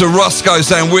 Out to Roscoe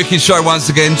saying wicked show once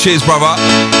again. Cheers, brother.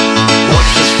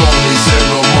 What's this phony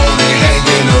ceremony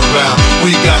hanging around?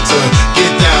 We got to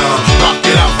get down, rock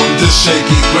it out from this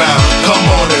shaky ground. Come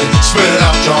on and spread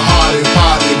out your heart and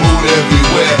party, mood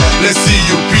everywhere. Let's see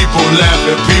you people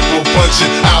laughing, people punching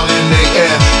out in the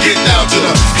air. Get down to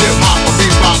the hip-hop,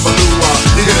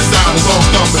 beat-bop-a-loo-wah. You hear the sound, it's all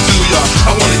coming to ya.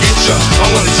 I wanna get ya, I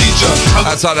wanna teach ya.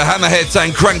 Outside the Hammerhead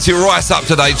saying cranked your rice up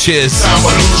today. Cheers.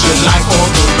 Like all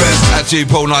the rest. That's you,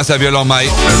 Paul. Nice to have you along, mate.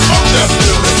 Y'all just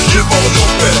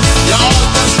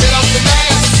get up and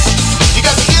dance. You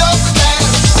got to get up and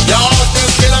dance. Y'all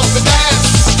just get up and dance.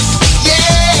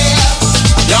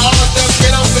 Yeah. Y'all just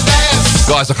get up and dance.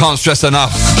 Guys, I can't stress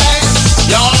enough.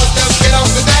 Y'all just get up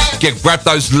and dance. Grab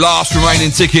those last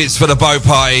remaining tickets for the bow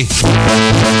party.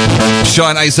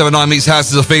 Shine 879 meets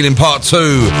Houses of Feeling Part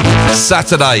 2.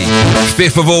 Saturday,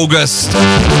 5th of August.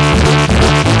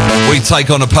 We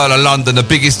take on the Pearl of London, the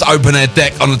biggest open-air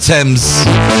deck on the Thames.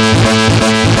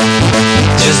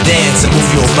 Just dance and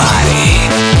move your body.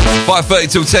 5:30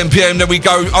 till 10 p.m, then we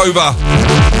go over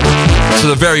to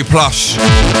the very plush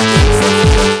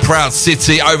Proud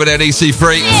City over there at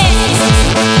EC3.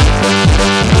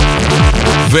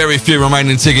 Very few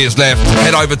remaining tickets left.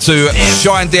 Head over to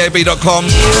shinedab.com,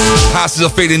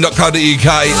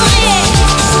 housesofeeling.co.uk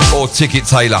or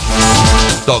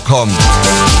tickettailor.com.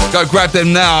 Go grab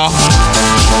them now.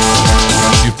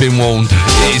 You've been warned.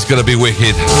 It is going to be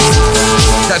wicked.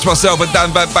 Catch myself and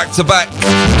Dan back to back.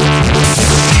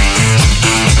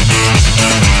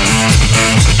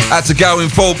 Had to go in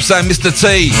Forbes and Mr.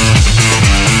 T.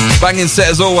 Banging set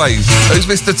as always. Who's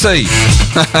Mr. T?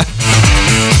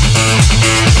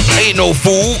 Ain't no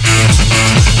fool.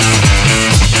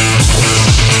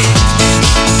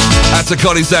 Had to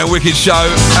Connie saying wicked show.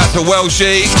 Had to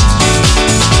Welshie.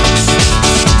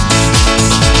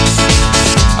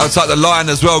 Outside the line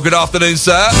as well. Good afternoon,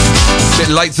 sir. Bit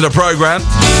late to the programme.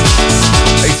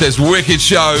 He says wicked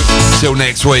show. Till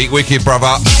next week. Wicked,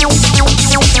 brother.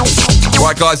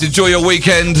 Right, guys, enjoy your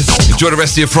weekend. Enjoy the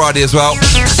rest of your Friday as well.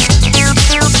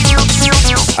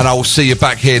 And I will see you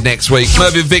back here next week.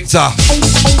 Mervyn Victor.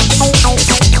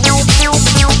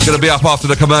 Going to be up after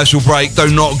the commercial break. Do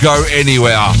not go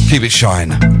anywhere. Keep it shine.